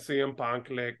היחסים בין CM פאנק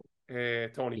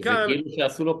לטוני קאהן. זה כאילו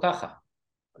שעשו לו ככה.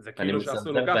 זה כאילו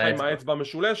שעשו לו ככה עם האצבע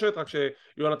משולשת, רק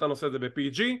שיונתן עושה את זה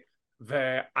ב-PG,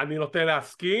 ואני נוטה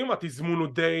להסכים, התזמון הוא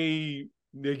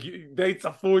די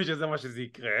צפוי שזה מה שזה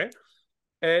יקרה.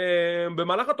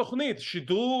 במהלך התוכנית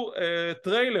שידרו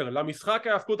טריילר למשחק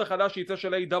ההאבקות החדש שיצא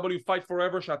של AEW Fight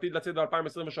Forever שעתיד לצאת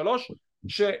ב-2023,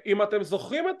 שאם אתם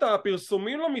זוכרים את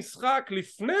הפרסומים למשחק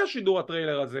לפני השידור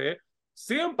הטריילר הזה,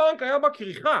 CM פאנק היה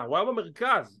בכריכה, הוא היה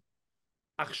במרכז.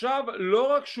 עכשיו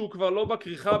לא רק שהוא כבר לא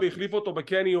בכריכה והחליף אותו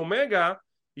בקני אומגה,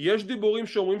 יש דיבורים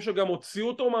שאומרים שגם הוציאו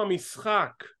אותו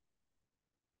מהמשחק.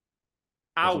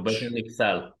 אאוץ'. הוא בעצם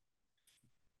נפסל.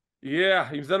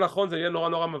 אם זה נכון זה יהיה נורא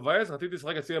נורא מבאס, רציתי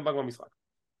לשחק את CM פאנק במשחק.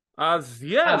 אז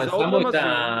זה עוד ושמו את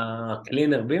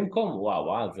הקלינר במקום?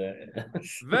 וואו, זה...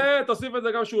 ותוסיף את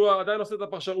זה גם שהוא עדיין עושה את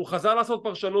הפרשנות, הוא חזר לעשות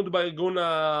פרשנות בארגון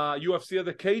ה-UFC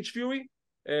הזה, קייג' פיורי,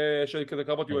 של כזה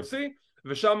קרבות UFC,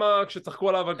 ושם כשצחקו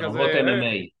עליו על כזה... קרבות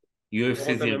MMA,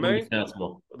 UFC זה ארגון לפני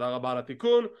עצמו. תודה רבה על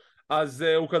התיקון. אז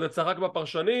הוא כזה צחק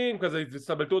בפרשנים, כזה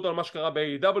הסתבלטו אותו על מה שקרה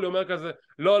ב-AEW, הוא אומר כזה,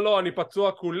 לא, אני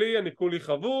פצוע כולי, אני כולי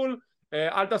חבול,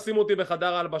 אל תשימו אותי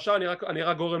בחדר ההלבשה, אני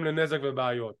רק גורם לנזק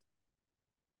ובעיות.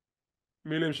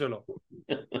 מילים שלו.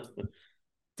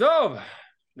 טוב,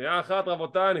 שנייה אחת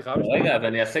רבותיי, אני חייב... רגע, אז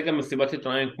אני אעשה גם מסיבת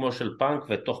עיתונאים כמו של פאנק,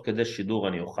 ותוך כדי שידור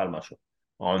אני אוכל משהו.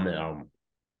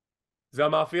 זה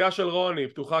המאפייה של רוני,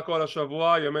 פתוחה כל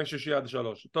השבוע, ימי שישי עד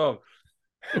 3. טוב.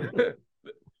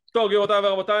 טוב, גבירותיי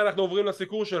ורבותיי, אנחנו עוברים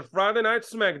לסיקור של Friday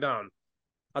Night Smackdown.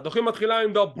 התוכנית מתחילה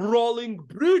עם The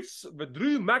Brawling Brutes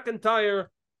ודרו מקנטייר,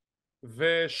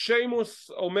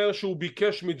 ושיימוס אומר שהוא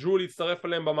ביקש מדרו להצטרף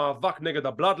אליהם במאבק נגד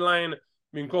הבלאדליין,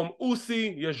 במקום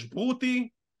אוסי יש ברוטי.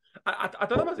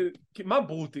 אתה יודע מה זה? מה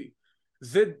ברוטי?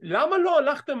 זה למה לא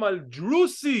הלכתם על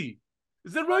דרוסי?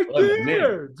 זה right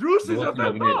there! דרוסי זה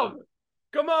יותר טוב!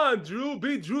 come on, דרו,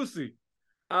 בי דרוסי.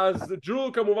 אז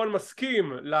דרו כמובן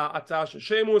מסכים להצעה של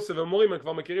שיימוס, ואומרים הם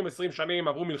כבר מכירים 20 שנים,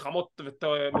 עברו מלחמות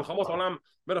עולם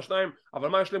בין השניים, אבל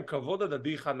מה יש להם כבוד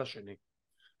הדדי אחד לשני,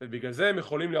 ובגלל זה הם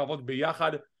יכולים לעבוד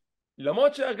ביחד.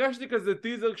 למרות שהרגשתי כזה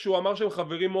טיזר כשהוא אמר שהם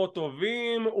חברים מאוד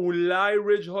טובים, אולי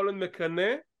רידג' הולנד מקנה,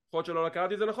 יכול להיות שלא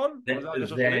לקראתי את זה נכון?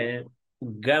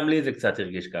 גם לי זה קצת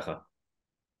הרגיש ככה.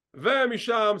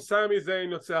 ומשם סמי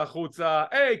זיין יוצא החוצה,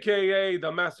 a.k.a.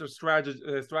 the master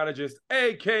strategist,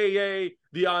 a.k.a.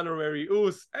 the honorary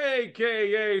Us,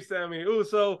 a.k.a. סמי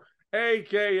אוסו,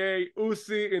 a.k.a.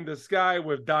 Usi in the sky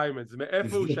with diamonds.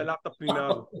 מאיפה הוא שלח את הפנינה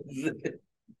הזו?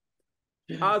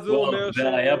 אז הוא אומר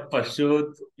זה היה פשוט...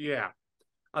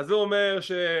 אז הוא אומר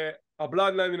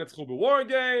שהבלאדליין ינצחו בוור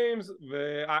גיימס,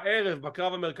 והערב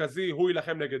בקרב המרכזי הוא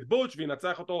ילחם נגד בוטש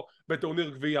וינצח אותו בטורניר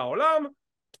גביע העולם.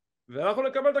 ואנחנו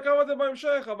נקבל את הקרב הזה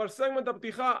בהמשך, אבל סגמנט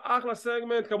הפתיחה, אחלה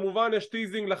סגמנט, כמובן יש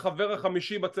טיזינג לחבר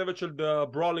החמישי בצוות של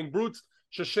The Brawling Brutes,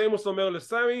 ששיימוס אומר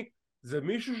לסמי, זה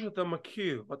מישהו שאתה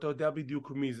מכיר, ואתה יודע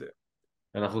בדיוק מי זה.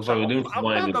 אנחנו כבר יודעים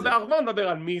שבועיים את זה. אנחנו נדבר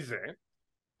על מי זה,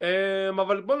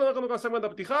 אבל בוא נראה קודם כל סגמנט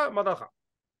הפתיחה, מה דעתך?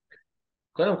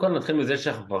 קודם כל נתחיל מזה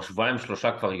שאנחנו כבר שבועיים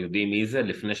שלושה כבר יודעים מי זה,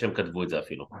 לפני שהם כתבו את זה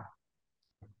אפילו.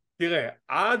 תראה,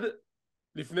 עד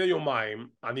לפני יומיים,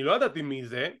 אני לא ידעתי מי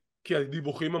זה, כי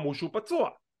הדיווחים אמרו שהוא פצוע.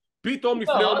 פתאום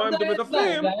לפני יומיים אתם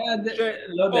מדברים,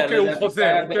 שאוקיי הוא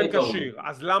חוזר, הוא כן כשיר,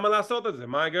 אז למה לעשות את זה?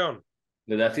 מה ההיגיון?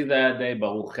 לדעתי זה היה די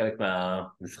ברור חלק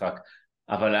מהמשחק,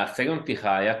 אבל הסגמנט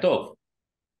פתיחה היה טוב,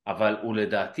 אבל הוא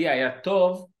לדעתי היה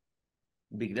טוב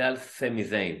בגלל סמי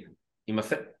זיין.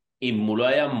 אם הוא לא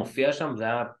היה מופיע שם, זה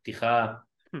היה פתיחת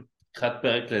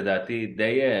פרק לדעתי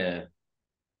די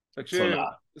צולע.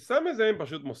 סמי זיין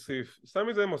פשוט מוסיף,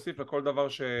 סמי זיין מוסיף לכל דבר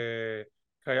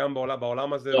שקיים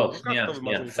בעולם הזה. לא, שנייה,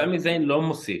 סמי זיין לא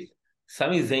מוסיף,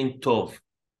 סמי זיין טוב.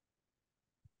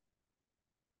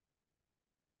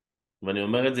 ואני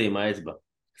אומר את זה עם האצבע,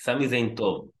 סמי זיין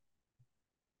טוב.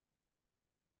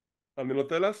 אני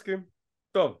נוטה להסכים.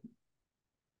 טוב,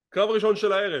 קרב ראשון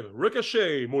של הערב,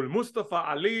 ריקושי מול מוסטפא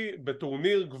עלי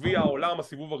בטורניר גביע העולם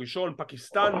הסיבוב הראשון,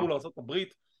 פקיסטן מול ארצות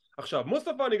הברית. עכשיו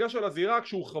מוסטפא ניגש על הזירה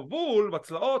כשהוא חבול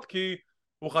בצלעות כי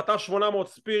הוא חטף 800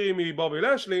 ספירים מבובי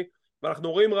לשלי,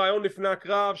 ואנחנו רואים רעיון לפני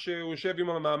הקרב שהוא יושב עם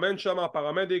המאמן שם,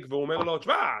 הפרמדיק, והוא אומר לו,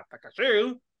 תשמע, אתה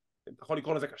כשיר, אתה יכול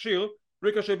לקרוא לזה כשיר.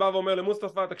 ריקושי בא ואומר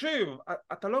למוסטפא, תקשיב,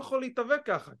 אתה לא יכול להתאבק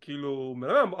ככה, כאילו,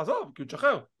 עזוב, כאילו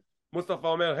תשחרר. מוסטפא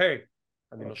אומר, היי,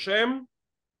 אני נושם,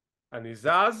 אני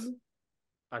זז,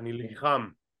 אני לחם,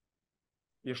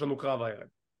 יש לנו קרב הערב.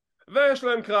 ויש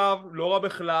להם קרב, לא רע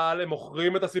בכלל, הם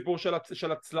מוכרים את הסיפור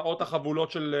של הצלעות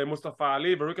החבולות של מוסטפא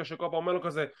עלי, וריקושי כל פעם אומר לו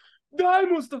כזה, די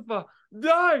מוסטפא,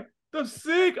 די,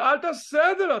 תפסיק, אל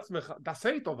תעשה את זה לעצמך,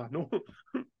 תעשה לי טובה, נו.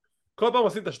 כל פעם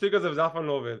עושים את השטיק הזה וזה אף פעם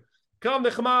לא עובד. קרב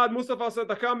נחמד, מוסטפא עושה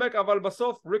את הקאמבק, אבל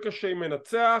בסוף ריקושי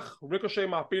מנצח, ריקושי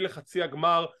מעפיל לחצי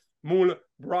הגמר מול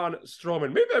ברון סטרומן.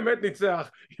 מי באמת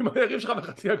ניצח? אם היריב שלך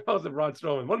בחצי הגמר זה ברון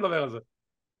סטרומן, בוא נדבר על זה.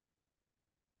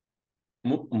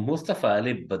 מוסטפא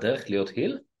עלי בדרך להיות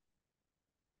היל?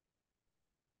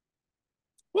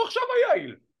 הוא עכשיו היה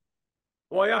היל.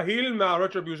 הוא היה היל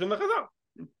מהרטריביושן וחזר.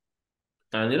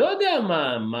 אני לא יודע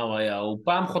מה הוא היה, הוא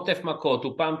פעם חוטף מכות,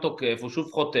 הוא פעם תוקף, הוא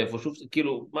שוב חוטף, הוא שוב,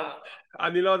 כאילו, מה?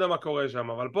 אני לא יודע מה קורה שם,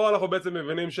 אבל פה אנחנו בעצם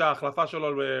מבינים שההחלפה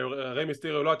שלו לריי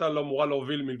מיסטריו לא הייתה לא אמורה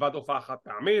להוביל מלבד הופעה חד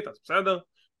פעמית, אז בסדר.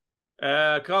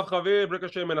 קרב חביב,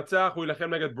 ריקושי מנצח, הוא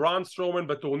ילחם נגד ברון סטרומן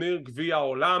בטורניר גביע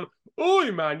העולם.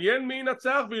 אוי, מעניין מי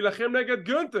ינצח וילחם נגד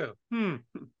גונטר.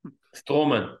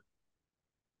 סטרומן.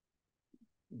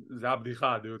 זה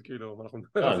הבדיחה, דיוד, כאילו, אנחנו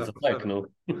נדבר על זה.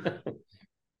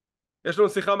 יש לנו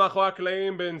שיחה מאחורי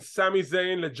הקלעים בין סמי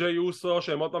זיין לג'יי אוסו,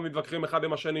 שהם עוד פעם מתווכחים אחד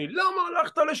עם השני. למה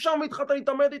הלכת לשם והתחלת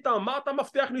להתעמד איתם? מה אתה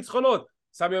מבטיח ניצחונות?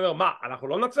 סמי אומר, מה, אנחנו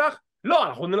לא ננצח? לא,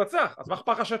 אנחנו ננצח, אז מה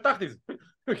אכפת לך שהבטחתי זה?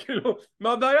 כאילו,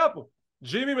 מה הבעיה פה?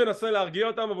 ג'ימי מנסה להרגיע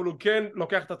אותם, אבל הוא כן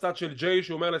לוקח את הצד של ג'יי,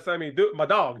 שהוא אומר לסמי,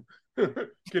 מדאג.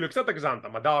 כאילו, קצת הגזמת,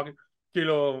 מדאג.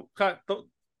 כאילו,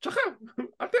 תשחרר,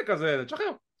 אל תהיה כזה,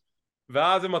 תשחרר.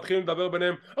 ואז הם מתחילים לדבר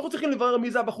ביניהם, אנחנו צריכים לברר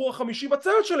מי זה הבחור החמישי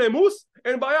בצוות שלהם, אוס?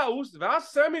 אין בעיה, אוס. ואז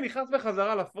סמי נכנס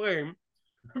בחזרה לפריים,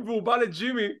 והוא בא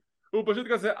לג'ימי, הוא פשוט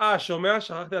כזה, שומע,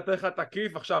 שכחתי לתת לך את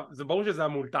הכיף. עכשיו, זה ברור שזה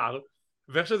המולתר,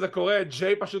 ואיך שזה קורה,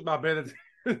 ג'יי פשוט מאבד את זה.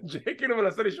 ג'יי כאילו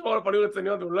מנסה לשמור על הפנים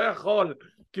רציניות, והוא לא יכול,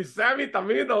 כי סמי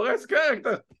תמיד הורס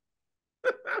קרקטר.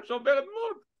 שובר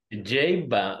דמות. ג'יי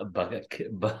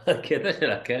בקטע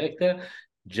של הקרקטר,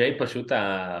 ג'יי פשוט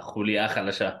החוליה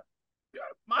החלשה.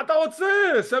 מה אתה רוצה?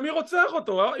 סמי רוצח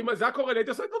אותו. אם זה היה קורה לי, הייתי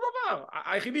עושה את הדבר.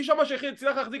 היחידי שם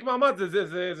שהצליח להחזיק מעמד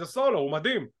זה סולו, הוא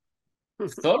מדהים.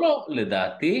 סולו,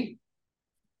 לדעתי,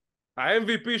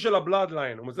 ה-MVP של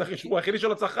הבלאדליין, הוא היחידי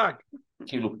שלו צחק.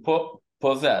 כאילו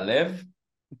פה זה הלב.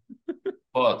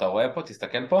 פה, אתה רואה פה?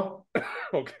 תסתכל פה.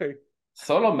 אוקיי.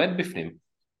 סולו מת בפנים.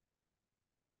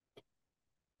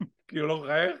 כאילו לא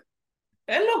חייך?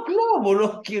 אין לו כלום, הוא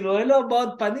לא, כאילו, אין לו בעוד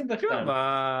פנים בכלל.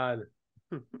 כמובן.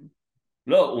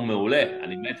 לא, הוא מעולה,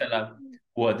 אני מת עליו,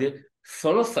 הוא אדיר.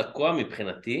 סולו סקוע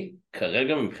מבחינתי,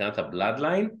 כרגע מבחינת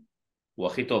הבלאדליין, הוא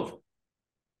הכי טוב.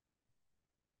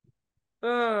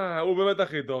 הוא באמת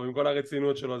הכי טוב, עם כל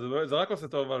הרצינות שלו, זה רק עושה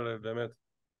טוב על באמת.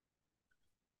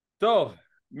 טוב,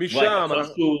 משם... וואי,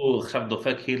 שהוא עכשיו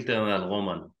דופק הילטרן על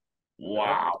רומן.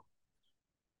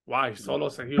 וואי, סולו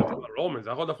עושה הילטרן על רומן,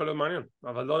 זה יכול דווקא להיות מעניין,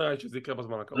 אבל לא נראה לי שזה יקרה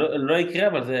בזמן הקרוב. לא יקרה,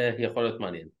 אבל זה יכול להיות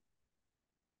מעניין.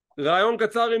 רעיון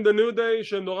קצר עם The New Day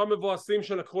שהם נורא מבואסים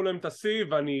שלקחו להם את השיא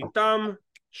ואני איתם,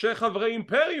 שחברי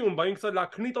אימפריום באים קצת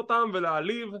להקנית אותם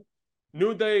ולהעליב,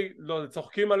 ניו דיי לא,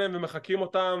 צוחקים עליהם ומחקים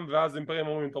אותם, ואז אימפריום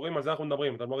אומרים, תורים, על זה אנחנו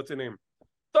מדברים, אתם לא רציניים.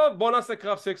 טוב, בואו נעשה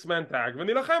קרב 6-man tag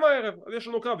ונילחם הערב. אז יש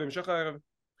לנו קרב בהמשך הערב.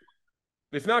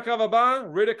 לפני הקרב הבא,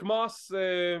 רידיק מוס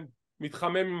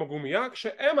מתחמם עם הגומייה,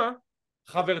 כשאמה,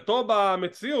 חברתו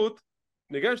במציאות,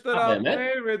 ניגשת אליו, באמת?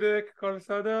 היי רידיק, הכל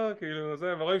בסדר, כאילו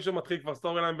זה, ורואים שמתחיל כבר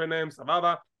סטורי ליין ביניהם,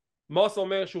 סבבה. מוס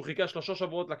אומר שהוא חיכה 3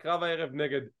 שבועות לקרב הערב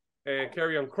נגד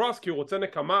קריון קרוס, כי הוא רוצה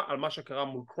נקמה על מה שקרה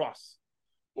מול קרוס.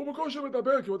 הוא בקושי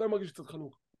מדבר, כי הוא עדיין מרגיש קצת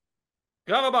חנוק.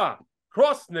 קרב הבא,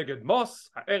 קרוס נגד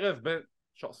מוס, הערב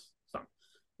בשוס, סתם.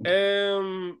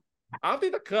 אהבתי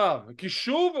את הקרב, כי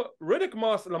שוב רידיק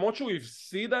מוס, למרות שהוא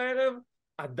הפסיד הערב,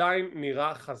 עדיין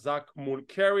נראה חזק מול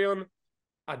קריון,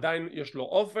 עדיין יש לו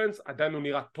אופנס, עדיין הוא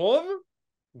נראה טוב,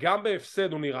 גם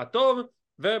בהפסד הוא נראה טוב,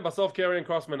 ובסוף קריון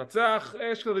קרוס מנצח.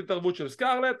 יש קצת התערבות של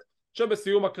סקארלט,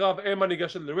 שבסיום הקרב אמה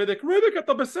ניגשת לרידיק, רידיק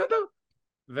אתה בסדר?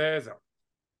 וזהו.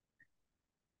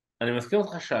 אני מסכים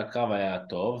אותך שהקרב היה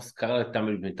טוב, סקארלט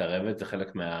תמיד מתערבת, זה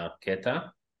חלק מהקטע.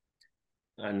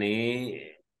 אני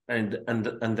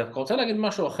דווקא רוצה להגיד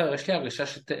משהו אחר, יש לי הרגשה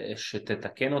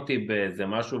שתתקן אותי באיזה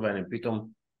משהו ואני פתאום,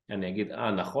 אני אגיד,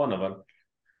 נכון, אבל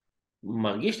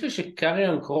מרגיש לי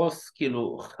שקריון קרוס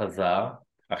כאילו חזר.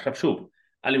 עכשיו שוב,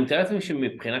 אני מתאר לעצמי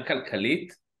שמבחינה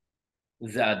כלכלית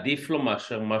זה עדיף לו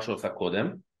מאשר מה שעושה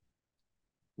קודם,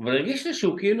 אבל הרגיש לי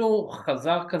שהוא כאילו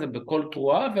חזר כזה בכל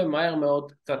תרועה ומהר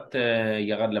מאוד קצת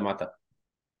ירד למטה.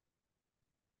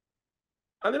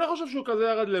 אני לא חושב שהוא כזה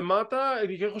ירד למטה,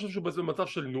 אני כן חושב שהוא במצב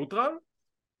של ניוטרל.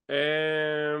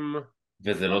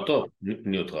 וזה לא טוב,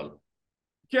 ניוטרל.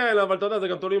 כן, אבל אתה יודע, זה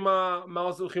גם תולי מה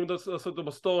הולכים לעשות אותו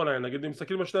בסטורי ליין. נגיד, אם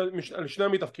מסתכלים על שני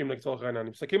המתאפקים לצורך העניין,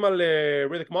 אם מסתכלים על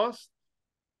רידיק מוס,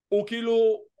 הוא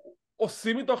כאילו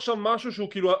עושים איתו עכשיו משהו שהוא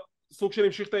כאילו סוג של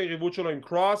המשיך את היריבות שלו עם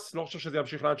קרוס, לא חושב שזה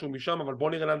ימשיך לאן שהוא משם, אבל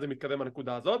בוא נראה לאן זה מתקדם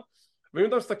בנקודה הזאת. ואם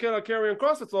אתה מסתכל על קריון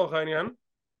קרוס לצורך העניין,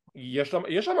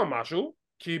 יש שם משהו,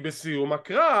 כי בסיום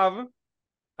הקרב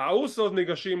האוסוס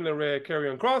ניגשים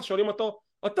לקריון קרוס, שואלים אותו,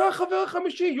 אתה החבר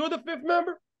החמישי, you're the fifth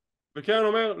member? וקריון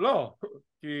אומר, לא,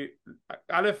 כי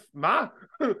א', מה?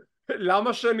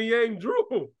 למה שנהיה עם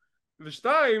דרו?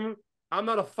 ושתיים, I'm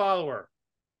not a follower,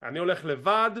 אני הולך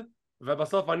לבד,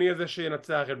 ובסוף אני זה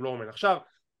שינצח את רומן. עכשיו,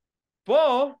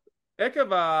 פה,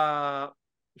 עקב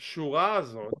השורה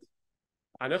הזאת,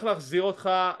 אני הולך להחזיר אותך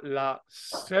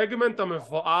לסגמנט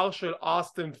המפואר של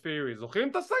אוסטין ת'ירי.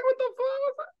 זוכרים את הסגמנט המפואר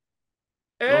הזה?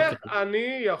 איך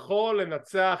אני יכול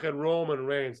לנצח את רומן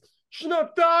ריינס? 2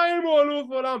 הוא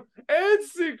אלוף עולם, אין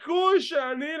סיכוי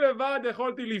שאני לבד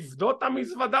יכולתי לבדות את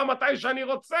המזוודה מתי שאני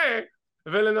רוצה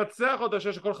ולנצח אותה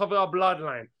שיש כל חברי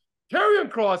הבלאדליין. קריון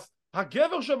קרוס,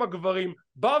 הגבר שבגברים,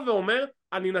 בא ואומר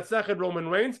אני אנצח את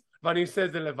רומן ריינס ואני אעשה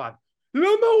את זה לבד.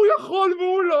 למה הוא יכול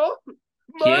והוא לא?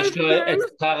 כי יש לו את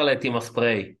סקארלט עם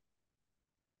הספרי.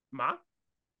 מה?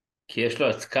 כי יש לו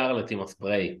את סקארלט עם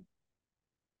הספרי.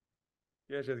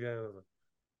 יש את גאנר הזה.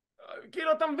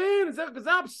 כאילו אתה מבין,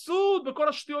 זה אבסורד בכל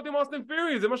השטויות עם אוסטין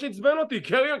ת'ירי, זה מה שעצבן אותי.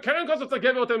 קריון קרוס רוצה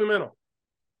גבר יותר ממנו.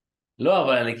 לא,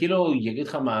 אבל אני כאילו אגיד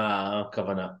לך מה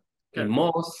הכוונה. כן. עם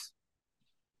מוס,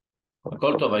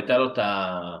 הכל טוב, הייתה לו את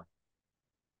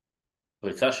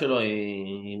הפריצה שלו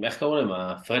עם, איך קראו להם?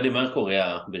 פרדי מרקורי,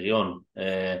 הבריון.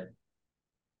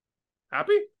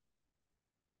 אפי?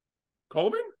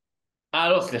 קורבין?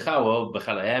 לא, סליחה, הוא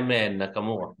בכלל היה עם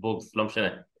נקמורה, בוגס, לא משנה.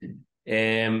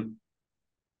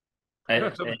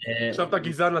 עכשיו אתה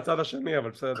גזען לצד השני,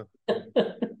 אבל בסדר.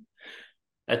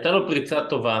 הייתה לו פריצה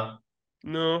טובה.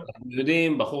 נו. אנחנו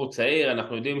יודעים, בחור צעיר,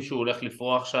 אנחנו יודעים שהוא הולך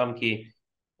לפרוח שם, כי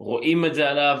רואים את זה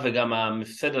עליו, וגם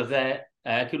המפסד הזה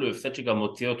היה כאילו הפסד שגם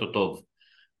הוציא אותו טוב.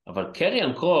 אבל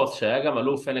קריון קרוס, שהיה גם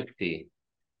אלוף NXT,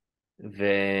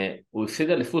 והוא הפסיד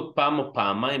אליפות פעם או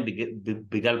פעמיים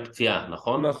בגלל פציעה,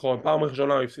 נכון? נכון, פעם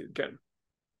ראשונה הוא הפסיד, כן.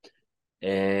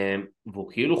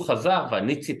 והוא כאילו חזר,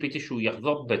 ואני ציפיתי שהוא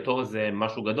יחזור בתור איזה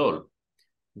משהו גדול,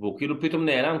 והוא כאילו פתאום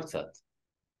נעלם קצת.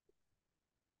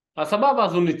 אז סבבה,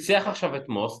 אז הוא ניצח עכשיו את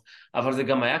מוס, אבל זה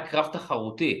גם היה קרב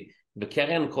תחרותי,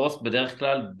 וקריון קרוס בדרך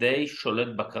כלל די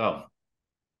שולט בקרב.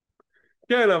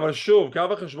 כן, אבל שוב,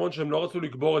 קו החשבון שהם לא רצו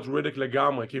לקבור את רידיק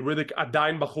לגמרי, כי רידיק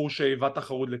עדיין בחור שהיווה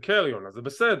תחרות לקריון, אז זה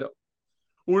בסדר.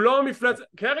 הוא לא המפלצת,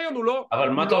 קריון הוא לא... אבל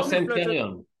מה אתה עושה עם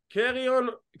קריון?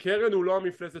 קריון הוא לא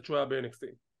המפלצת שהוא היה ב-NXT.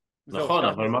 נכון,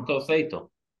 אבל מה אתה עושה איתו?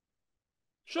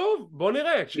 שוב, בוא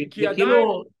נראה, כי עדיין...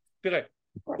 תראה,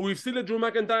 הוא הפסיד לג'ו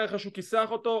מקנטייר אחרי שהוא כיסח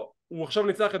אותו, הוא עכשיו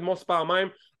ניצח את מוס פעמיים,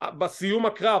 בסיום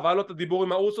הקרב היה לו את הדיבור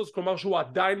עם האוסוס, כלומר שהוא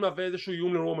עדיין מהווה איזשהו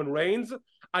איום לרומן ריינס.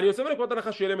 אני עושה מנקודת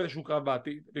הנחה שיהיה להם איזשהו קרב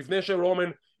בעתיד, לפני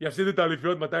שרומן יפסיד את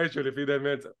האליפיות מתישהו לפי די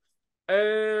מצב.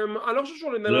 אני לא חושב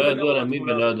שהוא... לא ידוע למי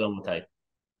ולא ידוע מתי.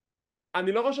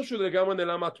 אני לא חושב שהוא לגמרי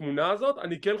נעלם מהתמונה הזאת,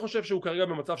 אני כן חושב שהוא כרגע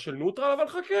במצב של נוטרל, אבל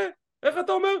חכה, איך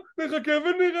אתה אומר? נחכה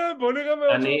ונראה, בוא נראה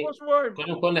בעוד שבועיים.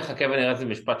 קודם כל נחכה ונראה איזה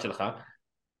משפט שלך.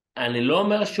 אני לא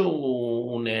אומר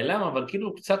שהוא נעלם, אבל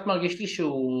כאילו קצת מרגיש לי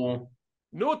שהוא...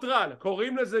 נוטרל,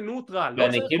 קוראים לזה נוטרל, לא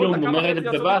ואני צריך כל כאילו דקה אומר את וחצי זה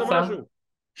לעשות איתו בבאסה, משהו.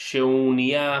 שהוא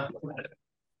נהיה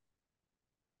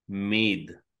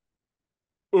מיד.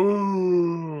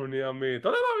 נהיה מיד. אתה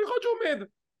יודע מה, יכול להיות שהוא מיד.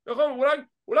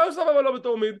 אולי הוא סבבה לא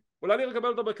בתור מיד. אולי אני אקבל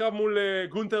אותו בקרב מול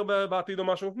גונטר בעתיד או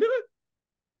משהו. נראה.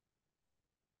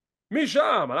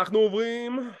 משם אנחנו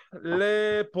עוברים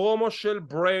לפרומו של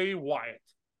ברי ווייט.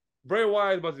 ברי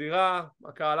ווייט בזירה,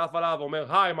 הקהל עף עליו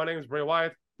ואומר היי, my name is ברי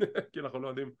ווייט, כי אנחנו לא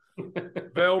יודעים.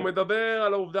 והוא מדבר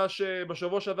על העובדה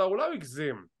שבשבוע שעבר אולי הוא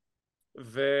הגזים,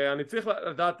 ואני צריך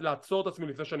לדעת לעצור את עצמי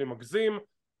לפני שאני מגזים.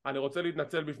 אני רוצה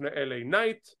להתנצל בפני LA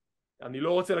נייט, אני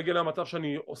לא רוצה להגיע למצב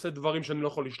שאני עושה דברים שאני לא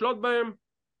יכול לשלוט בהם.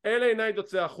 LA נייט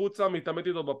יוצא החוצה, מתעמת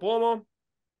איתו בפרומו,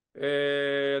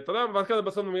 אתה יודע, ואז כזה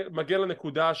בסוף מגיע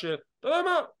לנקודה של, אתה יודע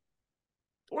מה,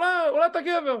 אולי אתה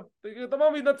גבר, אתה בא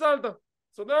והתנצלת,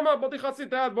 אתה יודע מה, בוא תחץ לי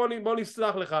את היד, בוא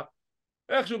נסלח לך.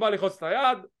 איכשהו בא לחוץ את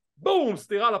היד, בום,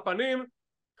 סתירה לפנים.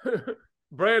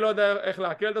 ברי לא יודע איך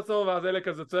להקל את עצמו, ואז אלה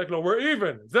כזה צועק לו we're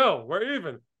even, זהו, we're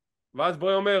even. ואז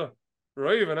ברי אומר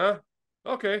we're even,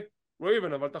 אוקיי, we're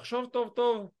even, אבל תחשוב טוב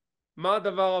טוב מה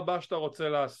הדבר הבא שאתה רוצה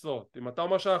לעשות. אם אתה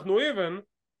אומר שאנחנו even,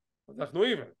 אז אנחנו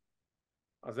even.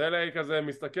 אז אלה כזה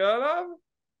מסתכל עליו,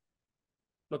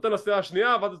 נותן לו סתירה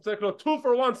שנייה, ואז הוא צועק לו 2 for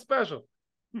 1 special.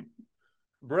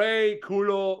 ברי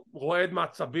כולו רועד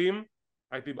מעצבים,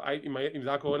 אם זה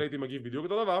היה קורה לי הייתי מגיב בדיוק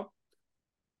אותו דבר.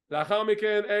 לאחר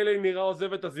מכן אלי נראה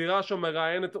עוזב את הזירה שם,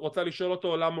 מראיינת, רוצה לשאול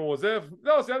אותו למה הוא עוזב.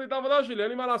 זהו, סיימתי את העבודה שלי, אין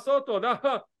לי מה לעשות אותו.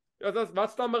 ואת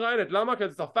סתם מראיינת, למה? כי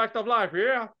זה fact of life,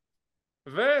 yeah.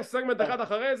 וסגמנט אחד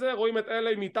אחרי זה רואים את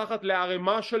אלי מתחת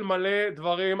לערימה של מלא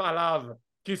דברים עליו,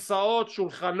 כיסאות,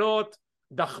 שולחנות,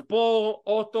 דחפור,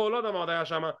 אוטו, לא יודע מה עוד היה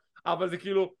שם, אבל זה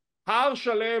כאילו הר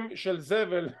שלם של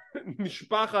זבל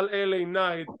נשפך על אלי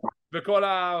נייט, וכל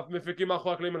המפיקים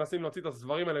מאחורי הקלעים מנסים להוציא את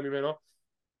הדברים האלה ממנו.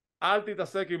 אל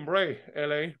תתעסק עם ברי,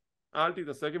 אלי, אל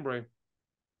תתעסק עם ברי.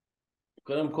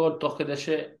 קודם כל, תוך כדי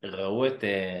שראו את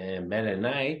מלא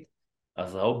נייט,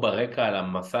 אז ראו ברקע על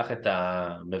המסך את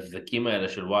המבזקים האלה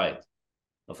של ווייט.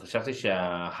 אז חשבתי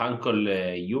שהאנקול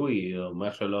יואי, או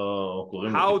מה שלא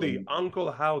קוראים לו. האודי,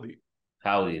 אנקול האודי.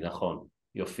 האודי, נכון,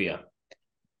 יופיע.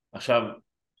 עכשיו,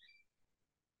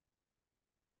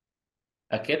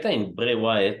 הקטע עם ברי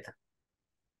ווייט,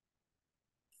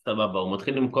 סבבה, הוא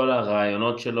מתחיל עם כל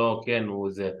הרעיונות שלו, כן, הוא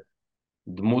איזה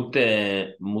דמות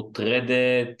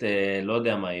מוטרדת, לא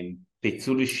יודע מה, עם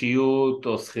פיצול אישיות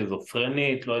או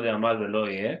סכיזופרנית, לא יודע מה זה לא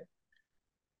יהיה.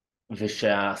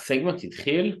 ושהסגמנט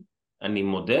התחיל, אני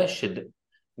מודה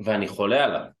ואני חולה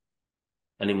עליו,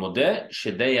 אני מודה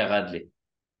שדי ירד לי.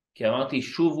 כי אמרתי,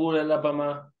 שוב הוא עולה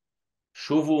לבמה,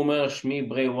 שוב הוא אומר, שמי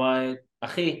ברי ווייט,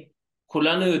 אחי,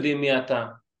 כולנו יודעים מי אתה,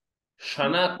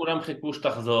 שנה כולם חיכו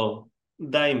שתחזור,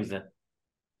 די עם זה.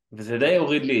 וזה די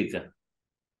הוריד לי את זה.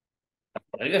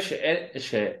 ברגע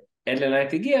שאלה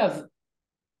נייט הגיע, אז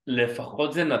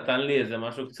לפחות זה נתן לי איזה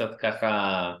משהו קצת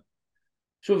ככה,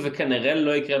 שוב, זה כנראה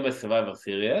לא יקרה ב-Survivor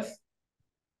Series,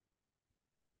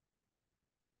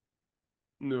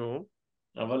 נו.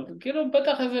 אבל כאילו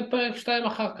בטח איזה פרק 2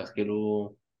 אחר כך, כאילו...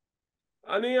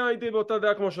 אני הייתי באותה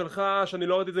דעה כמו שלך, שאני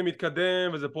לא ראיתי את זה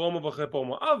מתקדם, וזה פרומו ואחרי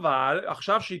פרומו, אבל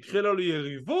עכשיו שהתחילה לי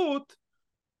יריבות,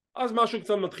 אז משהו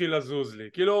קצת מתחיל לזוז לי.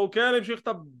 כאילו, הוא כן המשיך את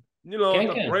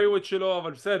הבריוויץ' שלו,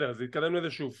 אבל בסדר, זה התקדם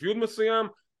לאיזשהו פיוד מסוים,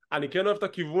 אני כן אוהב את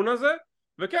הכיוון הזה,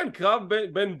 וכן, קרב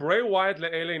בין ברי ווייט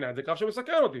ל-LA נייט, זה קרב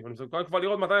שמסקרן אותי, ואני מסקרן כבר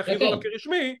לראות מתי הכריזו עליו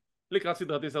כרשמי, לקראת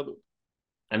סדרת הישרדות.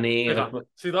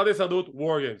 סדרת הישרדות,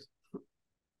 War Games.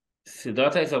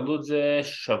 סדרת ההישרדות זה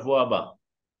שבוע הבא.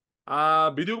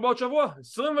 בדיוק בעוד שבוע,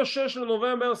 26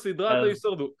 לנובמבר, סדרת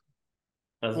ההישרדות.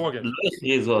 אז לא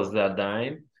הכריזו על זה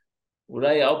עדיין,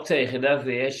 אולי האופציה היחידה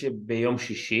זה יהיה שביום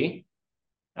שישי,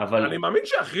 אבל... אני מאמין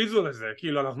שהכריזו לזה,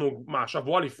 כאילו אנחנו, מה,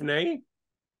 שבוע לפני?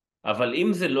 אבל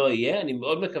אם זה לא יהיה, אני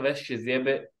מאוד מקווה שזה יהיה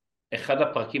באחד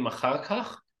הפרקים אחר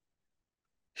כך,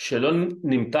 שלא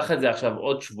נמתח את זה עכשיו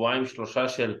עוד שבועיים שלושה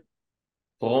של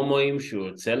פרומואים שהוא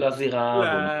יוצא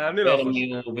לזירה. אני לא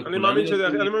חושב.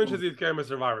 אני מאמין שזה יתקיים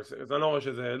ב-Survivor Series,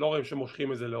 אני לא רואה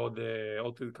שמושכים את זה לעוד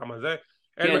כמה זה.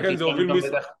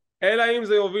 אלא אם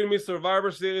זה יוביל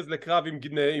מ-Survivor Series לקרב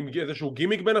עם איזשהו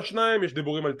גימיק בין השניים, יש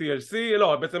דיבורים על TLC,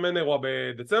 לא, בעצם אין אירוע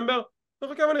בדצמבר,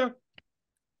 נחכה ונראה.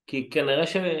 כי כנראה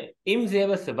שאם זה יהיה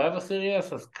ב-Survivor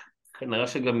Series, אז כנראה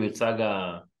שגם יוצג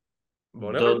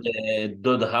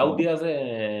הדוד האודי הזה.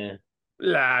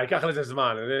 לא, ייקח לזה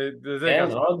זמן,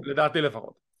 לדעתי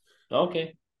לפחות.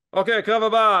 אוקיי. אוקיי, קרב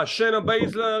הבא, שיינה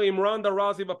בייזלר עם רונדה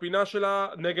ראוזי בפינה שלה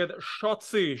נגד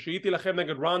שוטסי, שהיא תילחם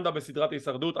נגד רונדה בסדרת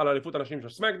ההישרדות על אליפות הנשים של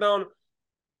סמקדאון.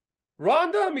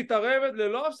 רונדה מתערבת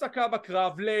ללא הפסקה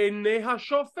בקרב לעיני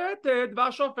השופטת,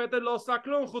 והשופטת לא עושה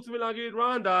כלום חוץ מלהגיד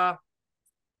רונדה,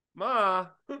 מה?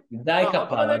 די עוד פעם אני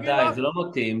כפרה, אגיד די, לך? זה לא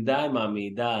מתאים, די מאמי,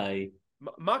 די.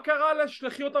 מה קרה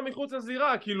לשלחי אותה מחוץ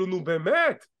לזירה? כאילו נו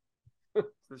באמת?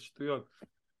 זה שטויות.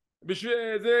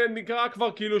 זה נקרא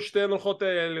כבר כאילו שתיהן הולכות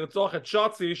לרצוח את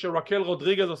שוצי, שרקל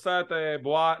רודריגז עושה את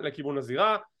בואה לכיוון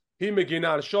הזירה, היא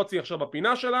מגינה על שוצי עכשיו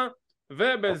בפינה שלה,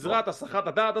 ובעזרת הסחת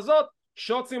הדעת הזאת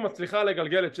שוצי מצליחה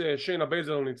לגלגל את שיינה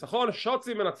בייזלר לניצחון,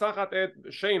 שוצי מנצחת את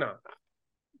שיינה.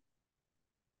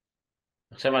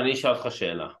 עכשיו אני אשאל אותך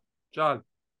שאלה. שאל.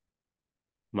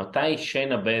 מתי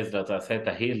שיינה בייזלר תעשה את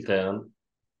ההילטרן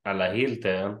על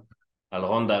ההילטרן על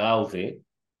רונדה ראוזי?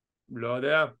 לא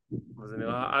יודע, זה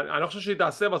נראה, אני לא חושב שהיא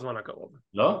תעשה בזמן הקרוב.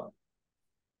 לא?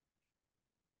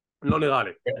 לא נראה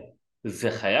לי.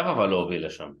 זה חייב אבל להוביל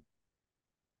לשם.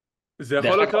 זה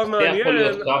יכול להיות קרב זה מעניין. יכול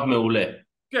להיות קרב מעולה.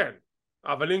 כן,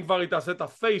 אבל אם כבר היא תעשה את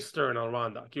הפייסטרן על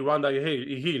רונדה, כי רונדה היא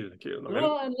היל, כאילו, נבין?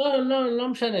 לא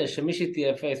משנה, שמישהי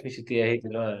תהיה פייס, מישהי תהיה היט,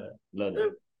 לא יודע.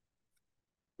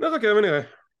 נחכה ונראה.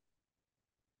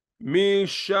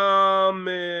 משם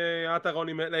האחרון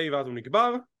עם LA ואז הוא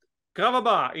נקבר. קרב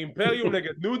הבא, אימפריום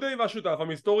נגד ניו דיי והשותף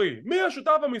המסתורי. מי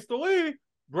השותף המסתורי?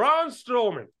 בראון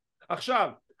סטרומן. עכשיו,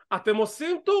 אתם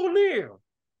עושים טורניר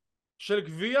של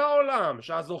גביע העולם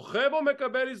שהזוכה בו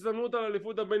מקבל הזדמנות על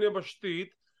אליפות הבין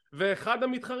יבשתית, ואחד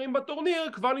המתחרים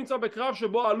בטורניר כבר נמצא בקרב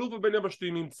שבו האלוף הבין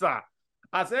יבשתי נמצא.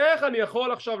 אז איך אני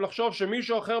יכול עכשיו לחשוב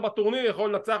שמישהו אחר בטורניר יכול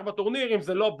לנצח בטורניר אם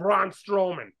זה לא בראון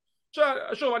סטרומן?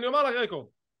 שוב, אני אומר לך רקורד,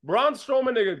 בראון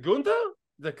סטרומן נגד גונטר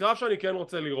זה קרב שאני כן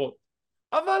רוצה לראות,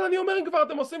 אבל אני אומר אם כבר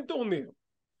אתם עושים טורניר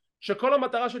שכל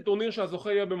המטרה של טורניר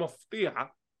שהזוכה יהיה במפתיע,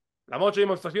 למרות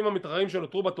שאם המשחקים המתחרים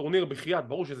שנותרו בטורניר בחייאת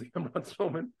ברור שזה יהיה בראון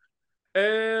סטרומן,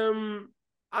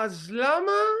 אז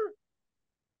למה?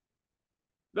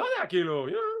 לא יודע, כאילו,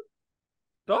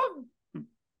 טוב,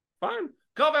 פיין.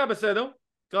 קרב היה בסדר,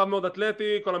 קרב מאוד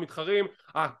אתלטי, כל המתחרים,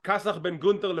 הכסח בין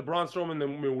גונטר לבראון סטרומן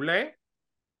מעולה,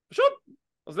 פשוט,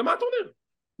 אז למה הטורניר?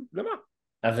 למה?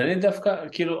 אז אני דווקא,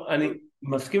 כאילו, אני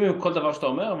מסכים עם כל דבר שאתה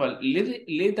אומר, אבל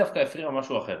לי דווקא הפריע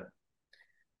משהו אחר.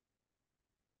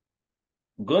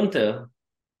 גונטר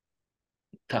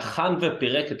טחן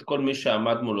ופירק את כל מי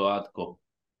שעמד מולו עד כה.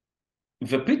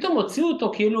 ופתאום הוציאו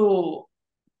אותו כאילו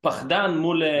פחדן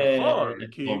מול נכון,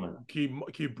 סטרומן.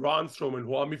 כי בראון סטרומן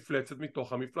הוא המפלצת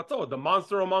מתוך המפלצות, the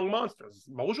monster among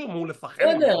monsters, ברור שהוא אמור לפחד.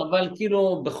 בסדר, אבל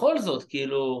כאילו, בכל זאת,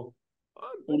 כאילו,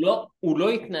 הוא לא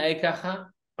התנהג ככה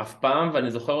אף פעם,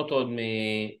 ואני זוכר אותו עוד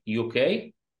מ-UK,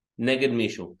 נגד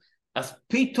מישהו. אז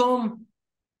פתאום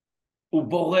הוא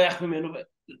בורח ממנו,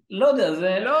 לא יודע,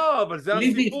 זה... לא, אבל זה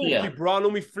הסיפור, הפריע. כי בראון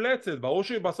הוא מפלצת, ברור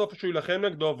שבסוף שהוא ילחם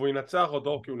נגדו והוא ינצח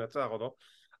אותו, כי הוא ינצח אותו,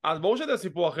 אז ברור שזה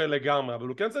סיפור אחר לגמרי, אבל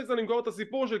הוא כן צריך למכור את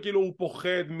הסיפור של כאילו הוא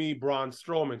פוחד מבראון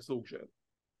סטרומן סוג של.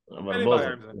 אבל בוא,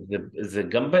 זה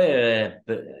גם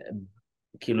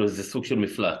כאילו זה סוג של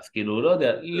מפלץ, כאילו לא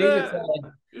יודע,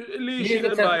 לי אישית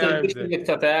אין בעיה עם זה. זה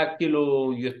קצת היה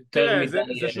כאילו יותר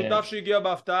מדי... זה שותף שהגיע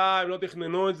בהפתעה, הם לא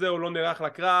תכננו את זה, הוא לא נערך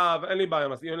לקרב, אין לי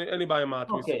בעיה עם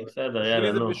הטוויסט. אוקיי, בסדר,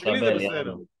 יאללה, נו, בשבילי זה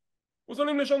בסדר.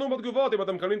 מוזמנים לשנות בתגובות אם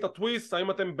אתם מקבלים את הטוויסט,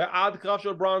 האם אתם בעד קרב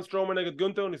של בראון סטרומן נגד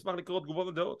גונטר, נשמח לקרוא תגובות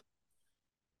ודעות.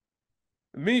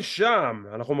 משם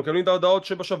אנחנו מקבלים את ההודעות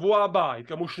שבשבוע הבא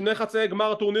יתקיימו שני חצאי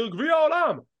גמר טורניר גביע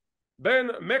העולם בין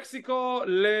מקסיקו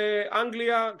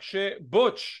לאנגליה,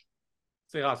 כשבוטש,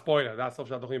 סליחה, ספוילר, זה הסוף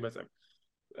של התוכנית בעצם,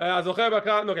 הזוכה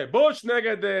בקרב, אוקיי, בוטש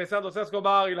נגד סנטוס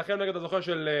אסקובר ילחם נגד הזוכה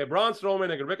של בראון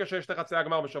סטרומן נגד ריקושי, שתי חצאי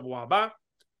הגמר בשבוע הבא.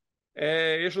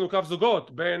 יש לנו קרב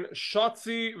זוגות בין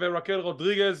שוצי ורקל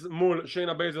רודריגז מול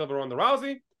שיינה בייזלר ורונדה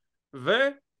ראוזי,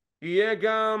 ויהיה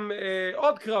גם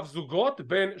עוד קרב זוגות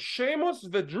בין שיימוס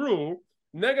ודרו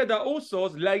נגד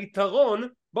האוסוס ליתרון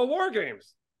בוור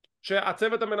גיימס,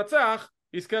 שהצוות המנצח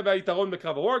יזכה ביתרון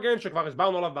בקרב הוור גיימס שכבר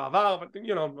הסברנו עליו בעבר, אבל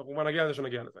אנחנו נגיע לזה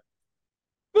שנגיע לזה.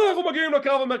 ואנחנו מגיעים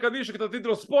לקרב המרכזי שקצת עשיתי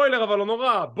לו ספוילר אבל לא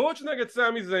נורא, בוטש נגד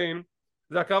סמי זיין,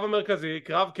 זה הקרב המרכזי,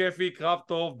 קרב כיפי, קרב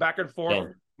טוב, back and forth,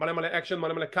 מלא מלא אקשן,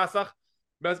 מלא מלא כסח.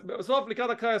 בסוף,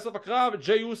 לקראת סוף הקרב,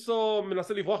 ג'יי אוסו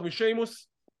מנסה לברוח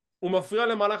משיימוס, הוא מפריע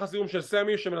למהלך הסיום של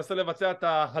סמי שמנסה לבצע את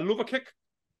ההלובה קיק,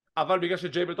 אבל בגלל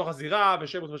שג'יי בתוך הזירה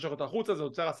ושיימוס משך אותה החוצה זה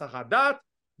יוצר הסחת דעת,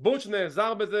 בוטש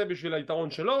נעזר בזה בשביל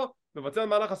היתרון שלו, מבצע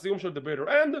מהלך הסיום של The Bitter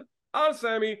End על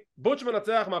סמי, בוטש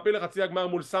מנצח, מעפיל לחצי הגמר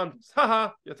מול סנטוס,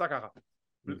 יצא ככה.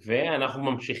 ואנחנו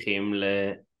ממשיכים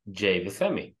לג'יי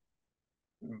וסמי.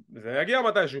 זה יגיע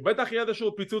מתישהו, בטח יהיה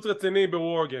איזשהו פיצוץ רציני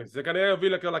בוור גיימס, זה כנראה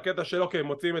יוביל לקטע של אוקיי,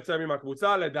 מוציאים את סמי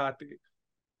מהקבוצה, לדעתי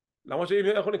למרות שאם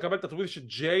אנחנו נקבל את הטוויט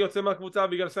שג'יי יוצא מהקבוצה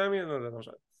בגלל סמי, לא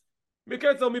משנה.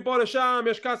 בקיצור, מפה לשם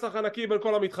יש כסח ענקי בין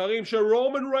כל המתחרים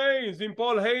שרומן ריינס עם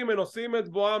פול היימן עושים את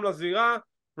בואם לזירה.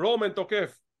 רומן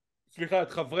תוקף, סליחה,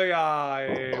 את חברי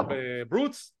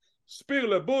הברוץ, ספיר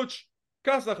לבוץ',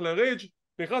 כסח לרידג',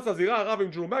 נכנס לזירה, רב עם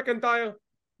ג'רו מקנטייר,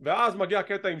 ואז מגיע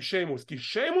קטע עם שיימוס, כי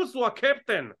שיימוס הוא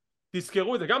הקפטן,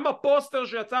 תזכרו את זה, גם בפוסטר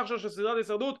שיצא עכשיו של סדרת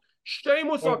הישרדות,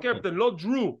 שיימוס הוא הקפטן, לא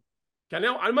ג'רו. כי אני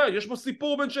אומר, יש פה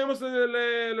סיפור בין שיימוס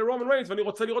לרומן ריינס, ואני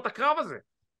רוצה לראות את הקרב הזה.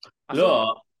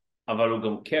 לא, אבל הוא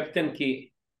גם קפטן כי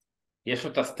יש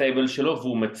לו את הסטייבל שלו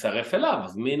והוא מצרף אליו,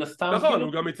 אז מן הסתם נכון, כאילו...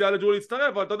 הוא גם הציע לג'רו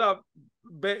להצטרף, אבל אתה יודע,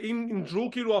 אם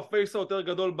ג'רו כאילו הפייס היותר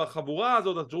גדול בחבורה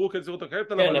הזאת, אז ג'רו כן צריך את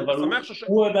הקפטן, כן, אבל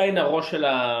הוא עדיין הראש של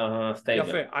הסטייבל.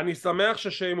 יפה, אני שמח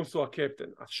ששיימוס הוא הקפטן.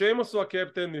 אז שיימוס הוא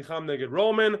הקפטן, נלחם נגד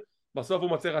רומן, בסוף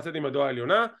הוא מצליח לצאת עם ידו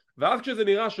העליונה, ואז כשזה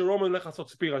נראה שרומן הולך לעשות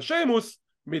ספיר על שיימוס,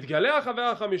 מתגלה החבר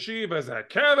החמישי, וזה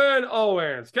קווין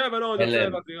אוונס. קווין אוונס יוצא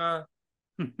לזירה.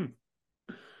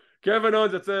 קווין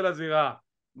אוונס יוצא לזירה,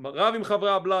 רב עם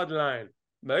חברי הבלאדליין,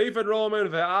 מעיף את רומן,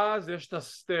 ואז יש את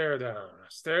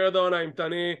הסטיירדאון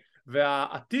האימתני,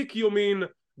 והעתיק יומין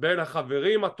בין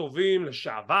החברים הטובים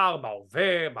לשעבר,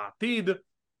 בהווה, בעתיד,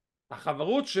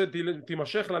 החברות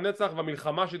שתימשך לנצח,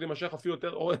 והמלחמה שתימשך אפילו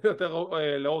יותר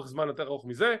לאורך זמן יותר ארוך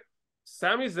מזה,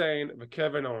 סמי זיין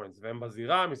וקווין אוונס, והם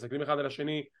בזירה, מסתכלים אחד על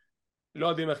השני, לא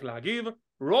יודעים איך להגיב.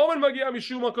 רומן מגיע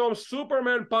משום מקום,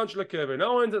 סופרמן פאנץ' לקווין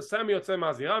אוונס, סמי יוצא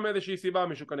מהזירה מאיזושהי סיבה,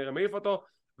 מישהו כנראה מעיף אותו,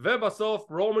 ובסוף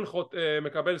רומן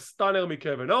מקבל סטאנר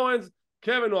מקווין אוונס.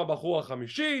 קווין הוא הבחור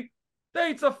החמישי,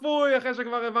 די צפוי אחרי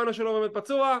שכבר הבנו שלא באמת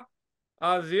פצוע.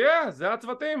 אז זה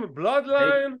הצוותים,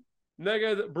 בלאדליין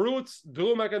נגד ברוץ,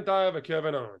 דרו מקנטייר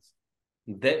וקווין אוונס.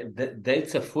 די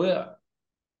צפוי,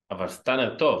 אבל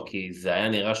סטאנר טוב, כי זה היה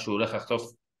נראה שהוא הולך לחטוף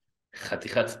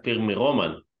חתיכת ספיר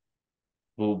מרומן,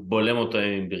 והוא בולם אותו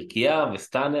עם ברקייה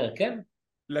וסטאנר, כן?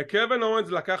 לקווין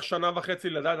אוונס לקח 1.5 שנה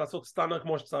לדעת לעשות סטאנר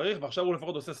כמו שצריך, ועכשיו הוא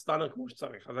לפחות עושה סטאנר כמו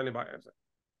שצריך, אז אין לי בעיה עם זה.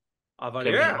 אבל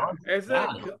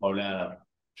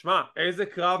איזה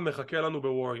קרב מחכה לנו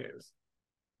בוור גיימס.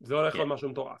 זה הולך להיות משהו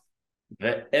מטורף.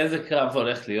 ואיזה קרב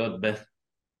הולך להיות בין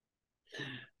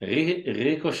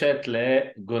ריקושט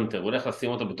לגונטר, הוא הולך לשים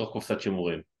אותו בתוך קופסת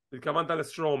שימורים. התכוונת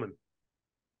לסטרומן.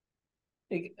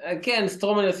 כן,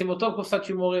 סטרומן ישים אותו קופסת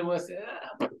שימורים.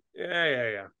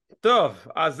 טוב,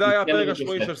 אז זה היה הפרק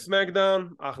השבועי של סמקדאון,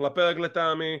 אחלה פרק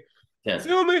לטעמי.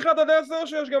 ציון מ-1-10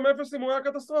 שיש גם 0 אם הוא היה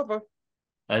קטסטרופה.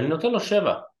 אני נותן לו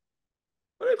 7.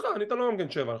 אני איתך, אני אתן לו גם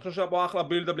 7. אני חושב שהיה פה אחלה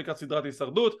בילדאפ לקראת סדרת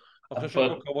הישרדות, אני חושב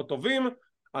שהיו פה קרבות טובים,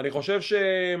 אני חושב ש...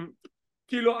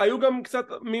 כאילו, היו גם קצת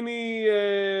מיני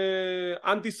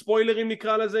אנטי ספוילרים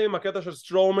נקרא לזה, עם הקטע של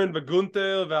סטרומן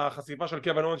וגונטר, והחשיפה של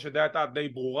קווין אוונס שדי הייתה די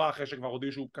ברורה אחרי שכבר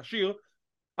הודיעו שהוא כשיר,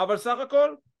 אבל סך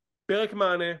הכל, פרק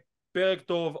מענה, פרק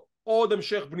טוב, עוד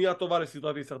המשך בנייה טובה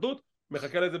לסדרת הישרדות,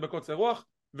 מחכה לזה בקוצר רוח,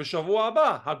 ושבוע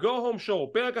הבא, ה-Go Home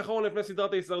Show, פרק אחרון לפני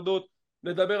סדרת ההישרדות,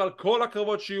 נדבר על כל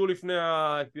הקרבות שיהיו לפני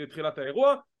תחילת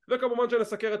האירוע, וכמובן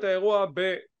שנסקר את האירוע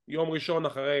ביום ראשון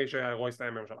אחרי שהאירוע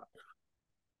יסתיים ביום שבת.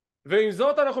 ועם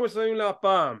זאת אנחנו מסיימים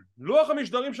להפעם. לוח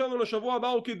המשדרים שלנו לשבוע הבא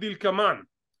הוא כדלקמן.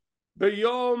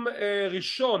 ביום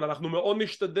ראשון אנחנו מאוד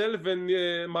נשתדל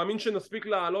ומאמין שנספיק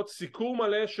להעלות סיקור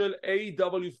מלא של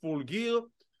AEW Full Gear.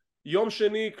 יום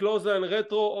שני קלוזליין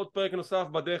רטרו, עוד פרק נוסף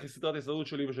בדרך לסדרת הישרדות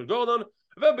שלי ושל גורדון,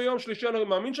 וביום שלישי אני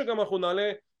מאמין שגם אנחנו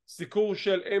נעלה סיקור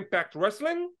של אימפקט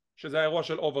רסלינג, שזה האירוע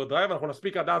של אוברדרייב, אנחנו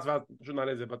נספיק עד אז ואז פשוט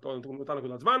נעלה את זה באותה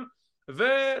נקודת זמן,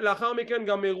 ולאחר מכן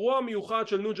גם אירוע מיוחד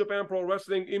של ניו ג'פן פרו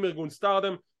רסלינג עם ארגון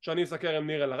סטארדם שאני אסקר עם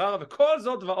ניר אלהרר, וכל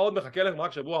זאת ועוד מחכה לכם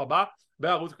רק שבוע הבא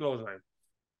בערוץ קלוזליין.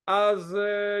 אז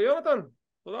יונתן,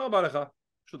 תודה רבה לך,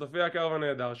 שותפי היקר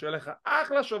ונהדר, שיהיה לך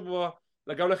אחלה שבוע,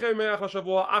 גם לכם יהיה אחלה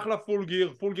שבוע, אחלה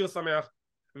פול גיר שמח,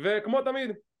 וכמו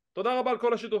תמיד תודה רבה על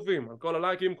כל השיתופים, על כל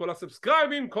הלייקים, כל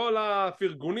הסאבסקרייבים, כל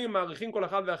הפרגונים, מעריכים כל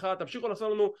אחד ואחד. תמשיכו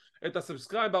לעשות לנו את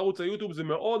הסאבסקרייב בערוץ היוטיוב, זה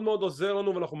מאוד מאוד עוזר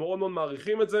לנו ואנחנו מאוד מאוד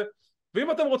מעריכים את זה.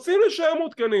 ואם אתם רוצים להישאר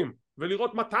מעודכנים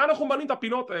ולראות מתי אנחנו בנים את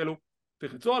הפינות האלו,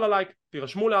 תחצו על הלייק,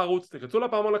 תירשמו לערוץ, תחצו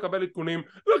לפעמון לקבל עדכונים,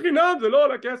 לחינם, זה לא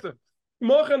עולה כסף.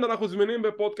 כמו כן אנחנו זמינים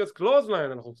בפודקאסט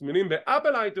קלוזליין, אנחנו זמינים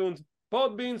באפל אייטונס,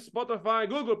 פודבין, ספוטיפיי,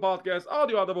 גוגל פודקאסט,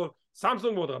 אודיו,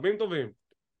 סמסונג ועוד רבים טובים.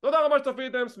 תודה רבה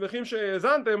שצפיתם, שמחים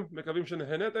שהאזנתם, מקווים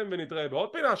שנהנתם ונתראה בעוד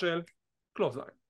פינה של קלוזליין.